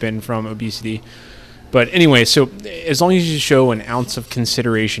on have been from obesity. But anyway, so as long as you show an ounce of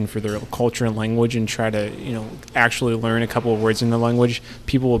consideration for their culture and language and try to, actually learn a couple of words in the language,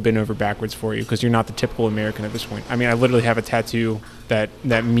 people will bend over backwards for you because you're not the typical American at this point. I mean, I literally have a tattoo that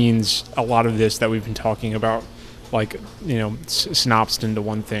means a lot of this that we've been talking about, like, synopsed into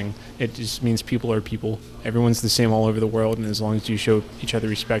one thing. It just means people are people. Everyone's the same all over the world, and as long as you show each other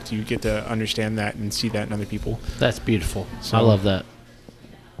respect, you get to understand that and see that in other people. That's beautiful. So, I love that.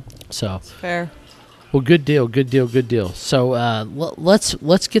 So Fair. Well, good deal. So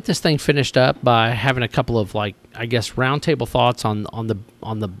let's get this thing finished up by having a couple of roundtable thoughts on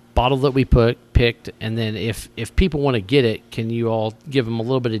the bottle that we picked, and then if people want to get it, can you all give them a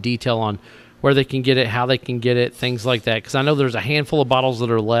little bit of detail on where they can get it, how they can get it, things like that? Because I know there's a handful of bottles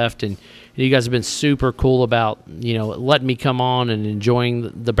that are left, and you guys have been super cool about letting me come on and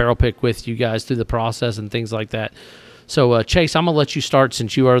enjoying the barrel pick with you guys through the process and things like that. So, Chase, I'm going to let you start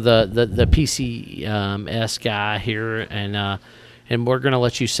since you are the PCS guy here, and we're going to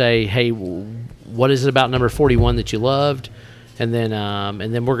let you say, hey, what is it about number 41 that you loved? And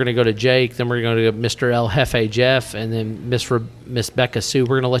then we're going to go to Jake, then we're going to go to Mr. El Jefe Jeff, and then Miss Becca Sue.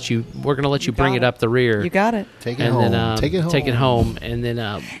 We're going to let you bring it up the rear. You got it. Take it home. Take it home, and then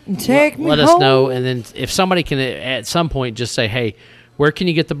let us know. And then if somebody can at some point just say, hey, where can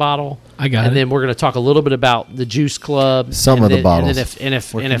you get the bottle? I got it. And then we're going to talk a little bit about the Juice Club. Some of the bottles. And if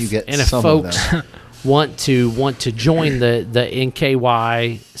folks want to join the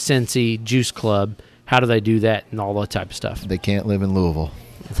NKY Cincy Juice Club, how do they do that and all that type of stuff? They can't live in Louisville.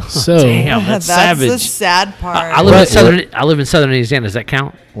 So damn, that's savage. the sad part. I live in Southern Louisiana. Does that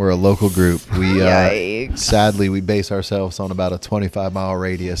count? We're a local group. We Yikes. Sadly we base ourselves on about a 25-mile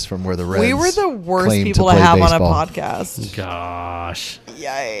radius from where the Reds. We were the worst claim people to to play have baseball. on a podcast. Gosh.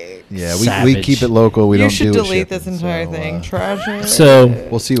 Yikes. Yeah, Savage. we keep it local. We You don't should do it delete this shipping, entire so, thing. Trash it. So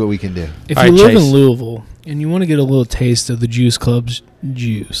We'll see what we can do. if All you right, live Chase. in Louisville and you want to get a little taste of the Juice Club's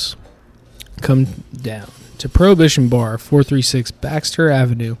juice, come down to Prohibition Bar, 436 Baxter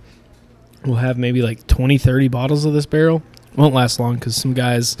Avenue. We'll have maybe 20, 30 bottles of this barrel. Won't last long because some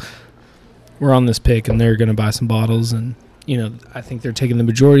guys were on this pick and they're going to buy some bottles. And, I think they're taking the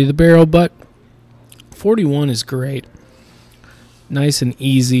majority of the barrel. But 41 is great. Nice and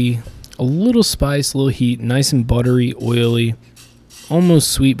easy. A little spice, a little heat. Nice and buttery, oily. Almost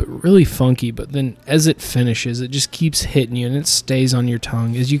sweet, but really funky. But then as it finishes, it just keeps hitting you and it stays on your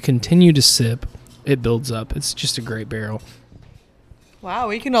tongue. As you continue to sip, it builds up. It's just a great barrel. Wow,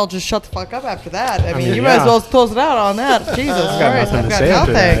 we can all just shut the fuck up after that. I mean, you yeah. might as well close it out on that. Jesus Christ, I've got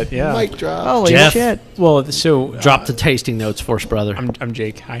nothing. Yeah. Mic drop. Holy Jeff. shit. Well, so Drop the tasting notes for us, brother. I'm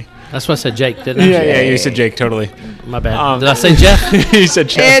Jake. Hi. That's what I said, Jake, didn't I? Yeah, you said Jake. Totally. My bad. Did I say Jeff? You said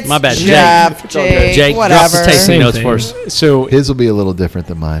Jeff. It's My bad. Jeff, Jake, Jake, drop whatever. the tasting Same notes thing. for us. So His will be a little different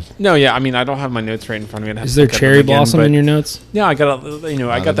than mine. no, yeah. I mean, I don't have my notes right in front of me. I'd have Is to there look at them cherry again, blossom but- in your notes? Yeah, I got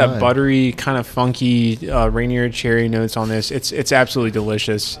I got that mine. buttery kind of funky Rainier cherry notes on this. It's absolutely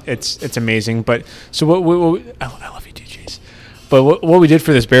delicious. It's amazing. But so what I love you too, Chase. But what we did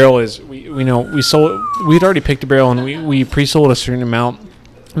for this barrel is we'd already picked a barrel and we pre-sold a certain amount.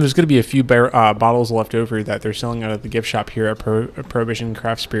 There's going to be a few bottles left over that they're selling out of the gift shop here at Prohibition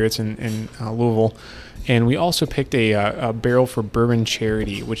Craft Spirits in Louisville. And we also picked a barrel for Bourbon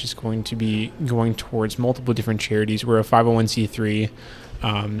Charity, which is going to be going towards multiple different charities. We're a 501c3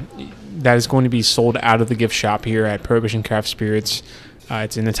 that is going to be sold out of the gift shop here at Prohibition Craft Spirits.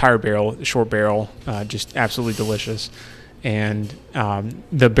 It's an entire barrel, short barrel, just absolutely delicious. And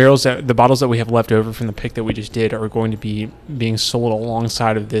the bottles that we have left over from the pick that we just did are going to be being sold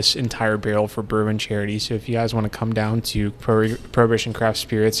alongside of this entire barrel for bourbon charity. So if you guys want to come down to Prohibition Craft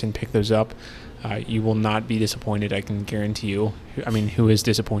Spirits and pick those up, you will not be disappointed. I can guarantee you. I mean, who is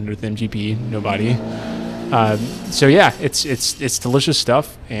disappointed with MGP? Nobody. So yeah, it's delicious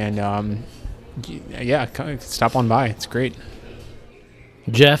stuff, and yeah, stop on by. It's great.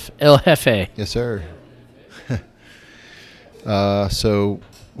 Jeff El Jefe. Yes, sir. So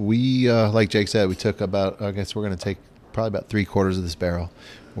we, like Jake said, we took about, I guess we're going to take probably about 3/4 of this barrel.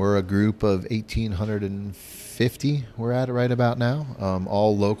 We're a group of 1,850 we're at right about now,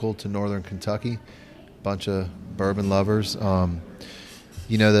 all local to Northern Kentucky, bunch of bourbon lovers.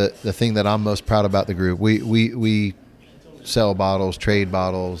 You know, the thing that I'm most proud about the group, we sell bottles, trade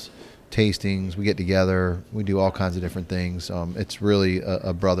bottles, tastings, we get together, we do all kinds of different things. It's really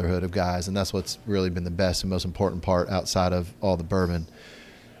a brotherhood of guys, and that's what's really been the best and most important part outside of all the bourbon.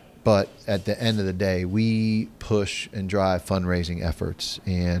 But at the end of the day, we push and drive fundraising efforts.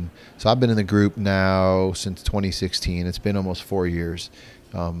 And so I've been in the group now since 2016. It's been almost 4 years.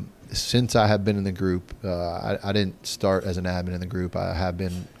 Since I have been in the group, I didn't start as an admin in the group. I have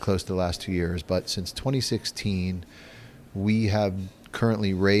been close to the last 2 years. But since 2016, we have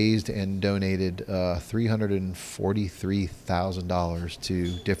currently raised and donated $343,000 to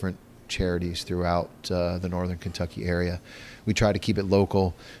different charities throughout the Northern Kentucky area. We try to keep it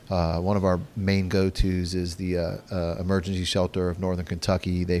local. One of our main go-tos is the Emergency Shelter of Northern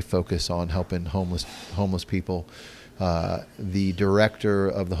Kentucky. They focus on helping homeless people. The director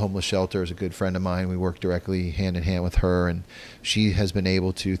of the homeless shelter is a good friend of mine. We work directly hand in hand with her, and she has been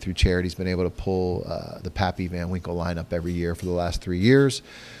able to, through charities, been able to pull the Pappy Van Winkle lineup every year for the last 3 years.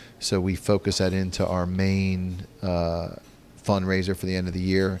 So we focus that into our main fundraiser for the end of the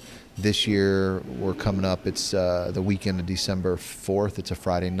year. This year we're coming up. It's the weekend of December 4th. It's a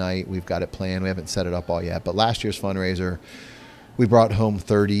Friday night. We've got it planned. We haven't set it up all yet. But last year's fundraiser, we brought home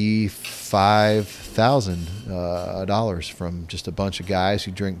 $35,000 from just a bunch of guys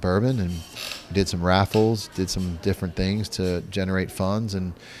who drink bourbon, and did some raffles, did some different things to generate funds.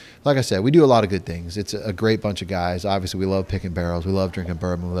 And like I said, we do a lot of good things. It's a great bunch of guys. Obviously, we love picking barrels. We love drinking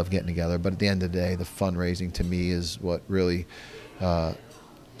bourbon. We love getting together. But at the end of the day, the fundraising to me is what really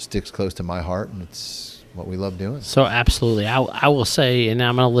sticks close to my heart, and it's what we love doing. So absolutely. I will say, and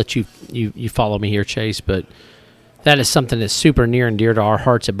I'm going to let you follow me here, Chase, but that is something that's super near and dear to our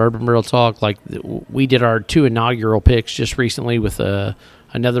hearts at Bourbon Barrel Talk. Like, we did our 2 inaugural picks just recently with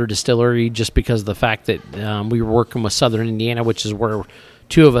another distillery, just because of the fact that we were working with Southern Indiana, which is where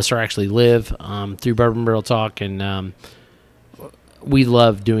 2 of us actually live, through Bourbon Barrel Talk, and we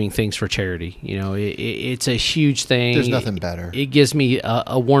love doing things for charity. You know, it's a huge thing. There's nothing better. It gives me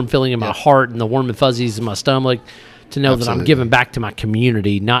a warm feeling in my heart and the warm and fuzzies in my stomach to know that I'm giving back to my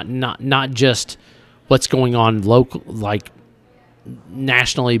community, not just what's going on local, like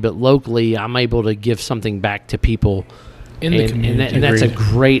nationally, but locally. I'm able to give something back to people in the community, and that's a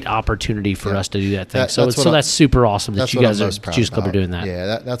great opportunity for us to do that thing. That's super awesome that you guys at Juice Club are doing that.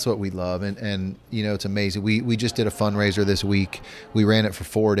 Yeah, that's what we love, and you know, it's amazing. We just did a fundraiser this week. We ran it for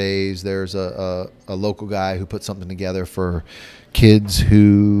 4 days. There's a local guy who put something together for kids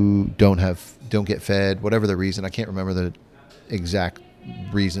who don't get fed, whatever the reason. I can't remember the exact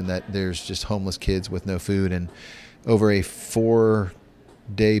reason, that there's just homeless kids with no food, and over a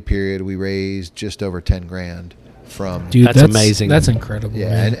 4-day period we raised just over 10 grand from. Dude, that's amazing. That's incredible.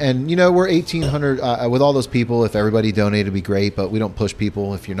 Yeah, and you know, we're 1,800 with all those people. If everybody donated, it'd be great, but we don't push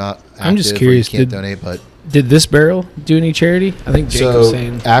people. If you're not active, I'm just curious, or you can't donate. But did this barrel do any charity? I think Jake was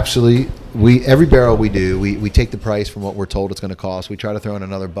saying. Actually, every barrel we do, we take the price from what we're told it's going to cost. We try to throw in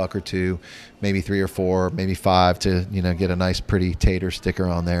another $1 or $2, maybe 3 or 4, maybe 5 to, you know, get a nice pretty tater sticker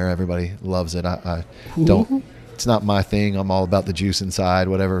on there. Everybody loves it. I don't. It's not my thing. I'm all about the juice inside.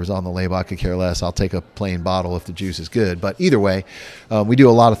 Whatever is on the label, I could care less. I'll take a plain bottle if the juice is good. But either way, we do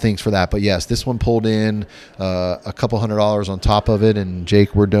a lot of things for that. But yes, this one pulled in a couple $100 on top of it. And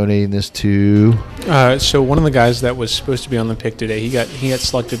Jake, we're donating this to. So one of the guys that was supposed to be on the pick today, he got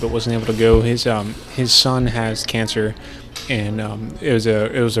selected but wasn't able to go. His son has cancer, and it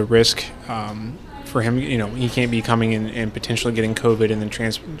was a risk for him. You know, he can't be coming in and potentially getting COVID and then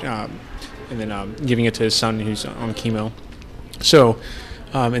giving it to his son who's on chemo. So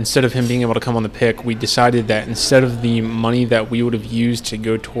instead of him being able to come on the pick, we decided that instead of the money that we would have used to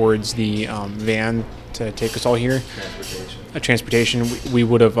go towards the van to take us all here, transportation, we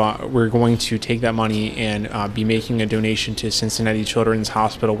would have we're going to take that money and be making a donation to Cincinnati Children's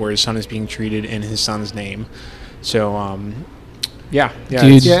Hospital, where his son is being treated in his son's name. So Yeah.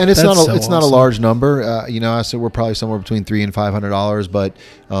 Dude, Yeah, and it's That's not so it's not a awesome. large number. I said we're probably somewhere between $300 and $500. But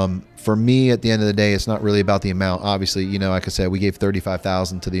for me, at the end of the day, it's not really about the amount. Obviously, like I said, we gave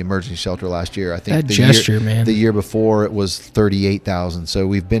 $35,000 to the emergency shelter last year. I think That gesture, man. The year before it was $38,000. So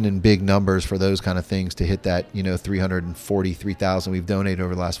we've been in big numbers for those kind of things to hit that $343,000 we've donated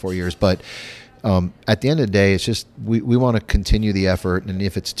over the last 4 years. But at the end of the day, it's just we want to continue the effort, and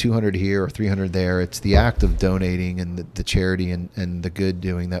if it's 200 here or 300 there, it's the act of donating and the charity and the good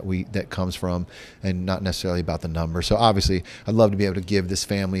doing that comes from, and not necessarily about the number. So obviously, I'd love to be able to give this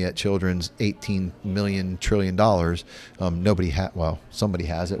family at Children's $18 million trillion. Somebody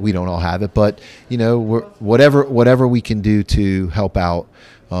has it. We don't all have it, but whatever we can do to help out.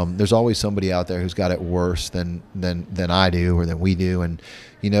 There's always somebody out there who's got it worse than I do or than we do, and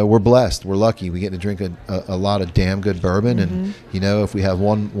we're blessed, we're lucky, we get to drink a lot of damn good bourbon, and if we have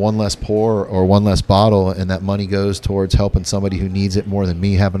one less pour or one less bottle, and that money goes towards helping somebody who needs it more than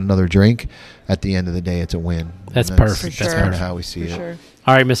me having another drink, at the end of the day, it's a win. That's And perfect. For That's sure. kind of how we see For it. sure.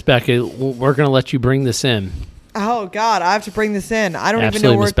 All right, Miss Becca, we're going to let you bring this in. Oh God, I have to bring this in. I don't Absolutely,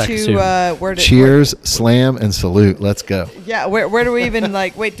 even know Miss Becca Sue. where to. Cheers, slam, and salute. Let's go. Yeah, where do we even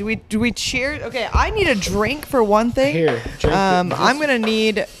wait? Do we cheer? Okay, I need a drink for one thing. Here, drink it. I'm gonna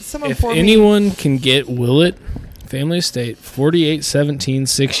need someone If pour me. anyone can get Willet Family Estate 4817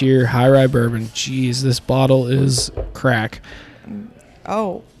 6-year high rye bourbon, jeez, this bottle is crack.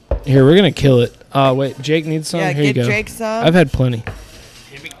 Oh, Here, we're gonna kill it. Wait, Jake needs some. yeah, Here you get go. Jake some. I've had plenty.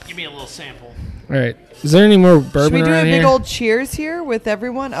 Give me a little sample. All right, is there any more Should bourbon we do a around big here? old cheers here with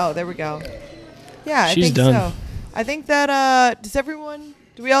everyone? Oh, there we go. Yeah, I She's think done. so. I think that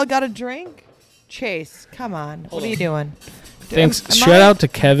do we all got a drink? Chase, come on. What are you doing? Thanks. Am Shout I- out to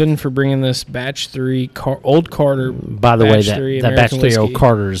Kevin for bringing this Batch 3 Old Carter. By the way, Batch that 3 Batch American 3 Old whiskey.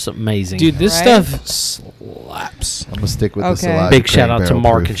 Carter is amazing. Dude, this Right? stuff slaps. I'm gonna stick with Okay. the Elijah big shout Craig out to barrel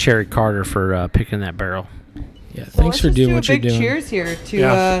Mark proof. and Sherry Carter for picking that barrel. Yeah, Well, thanks let's for just doing do what a you're big doing. cheers here to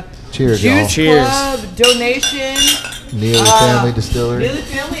Yeah. Cheers, y'all. Juice Cheers. Club donation, Neely Family Distillery. Neely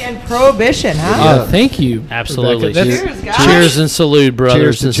Family, and Prohibition, huh? Yeah. Thank you. Absolutely. Rebecca. That's- Cheers, guys. Cheers and salute,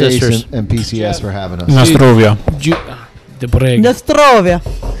 brothers Cheers and to Chase sisters. and PCS for having us. Nostrovia. De Breg. Nostrovia.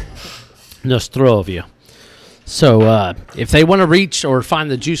 Nostrovia. So, if they want to reach or find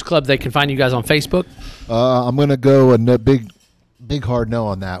the Juice Club, they can find you guys on Facebook. I'm gonna go big hard no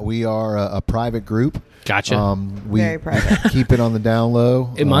on that. We are a private group. Gotcha. We Very private. keep it on the down low.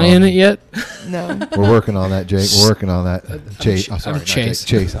 Am I in it yet? No. We're working on that, Jake. We're working on that. Chase. I'm Sorry, not Chase.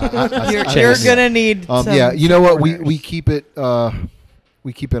 Jake. Chase. You're Chase. gonna need some. Yeah, you know what? supporters. We keep it.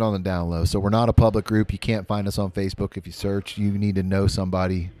 We keep it on the down low. So we're not a public group. You can't find us on Facebook. If you search, you need to know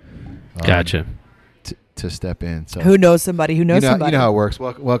somebody. Gotcha. To step in. So Who knows somebody who knows somebody? You know how it works.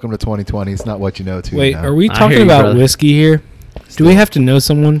 Welcome to 2020. It's not what you know. Wait, are we I hear talking you, about brother. whiskey here? Do we have to know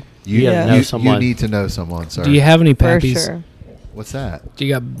someone? You, Yeah. know you someone. need to know someone, sir. Do you have any For pappies? sure. What's that? Do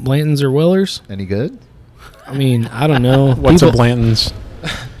you got Blantons or Willers? Any good? I mean, I don't know. What's a People- Blanton's?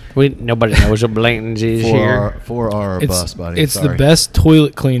 Nobody knows what Blanton's is here. For our bus, buddy. It's Sorry. the best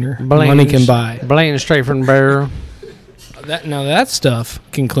toilet cleaner money can buy. Blanton's straight from the barrel. That stuff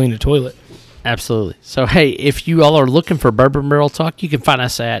can clean a toilet. Absolutely. So, hey, if you all are looking for Bourbon Barrel Talk, you can find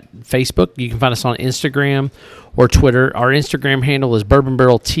us at Facebook. You can find us on Instagram or Twitter. Our Instagram handle is Bourbon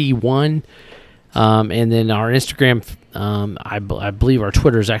Barrel T1. And then our Instagram, I believe our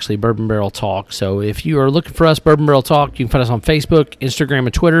Twitter is actually Bourbon Barrel Talk. So if you are looking for us, Bourbon Barrel Talk, you can find us on Facebook, Instagram,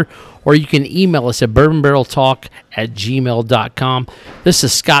 and Twitter, or you can email us at bourbonbarreltalk@gmail.com. This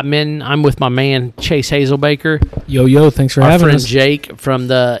is Scott Minton. I'm with my man, Chase Hazelbaker. Yo, thanks for Our having friend us. Jake from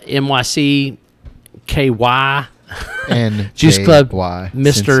the NYC KY and Juice Club, Y,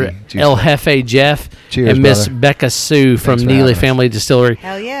 Mr. Cincy Juice El Club. Jefe Jeff, Cheers, and Miss brother. Becca Sue from Thanks for Neely having us. Family Distillery.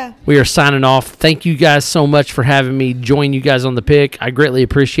 Hell yeah. We are signing off. Thank you guys so much for having me join you guys on the pick. I greatly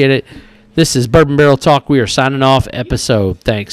appreciate it. This is Bourbon Barrel Talk. We are signing off episode. Thanks.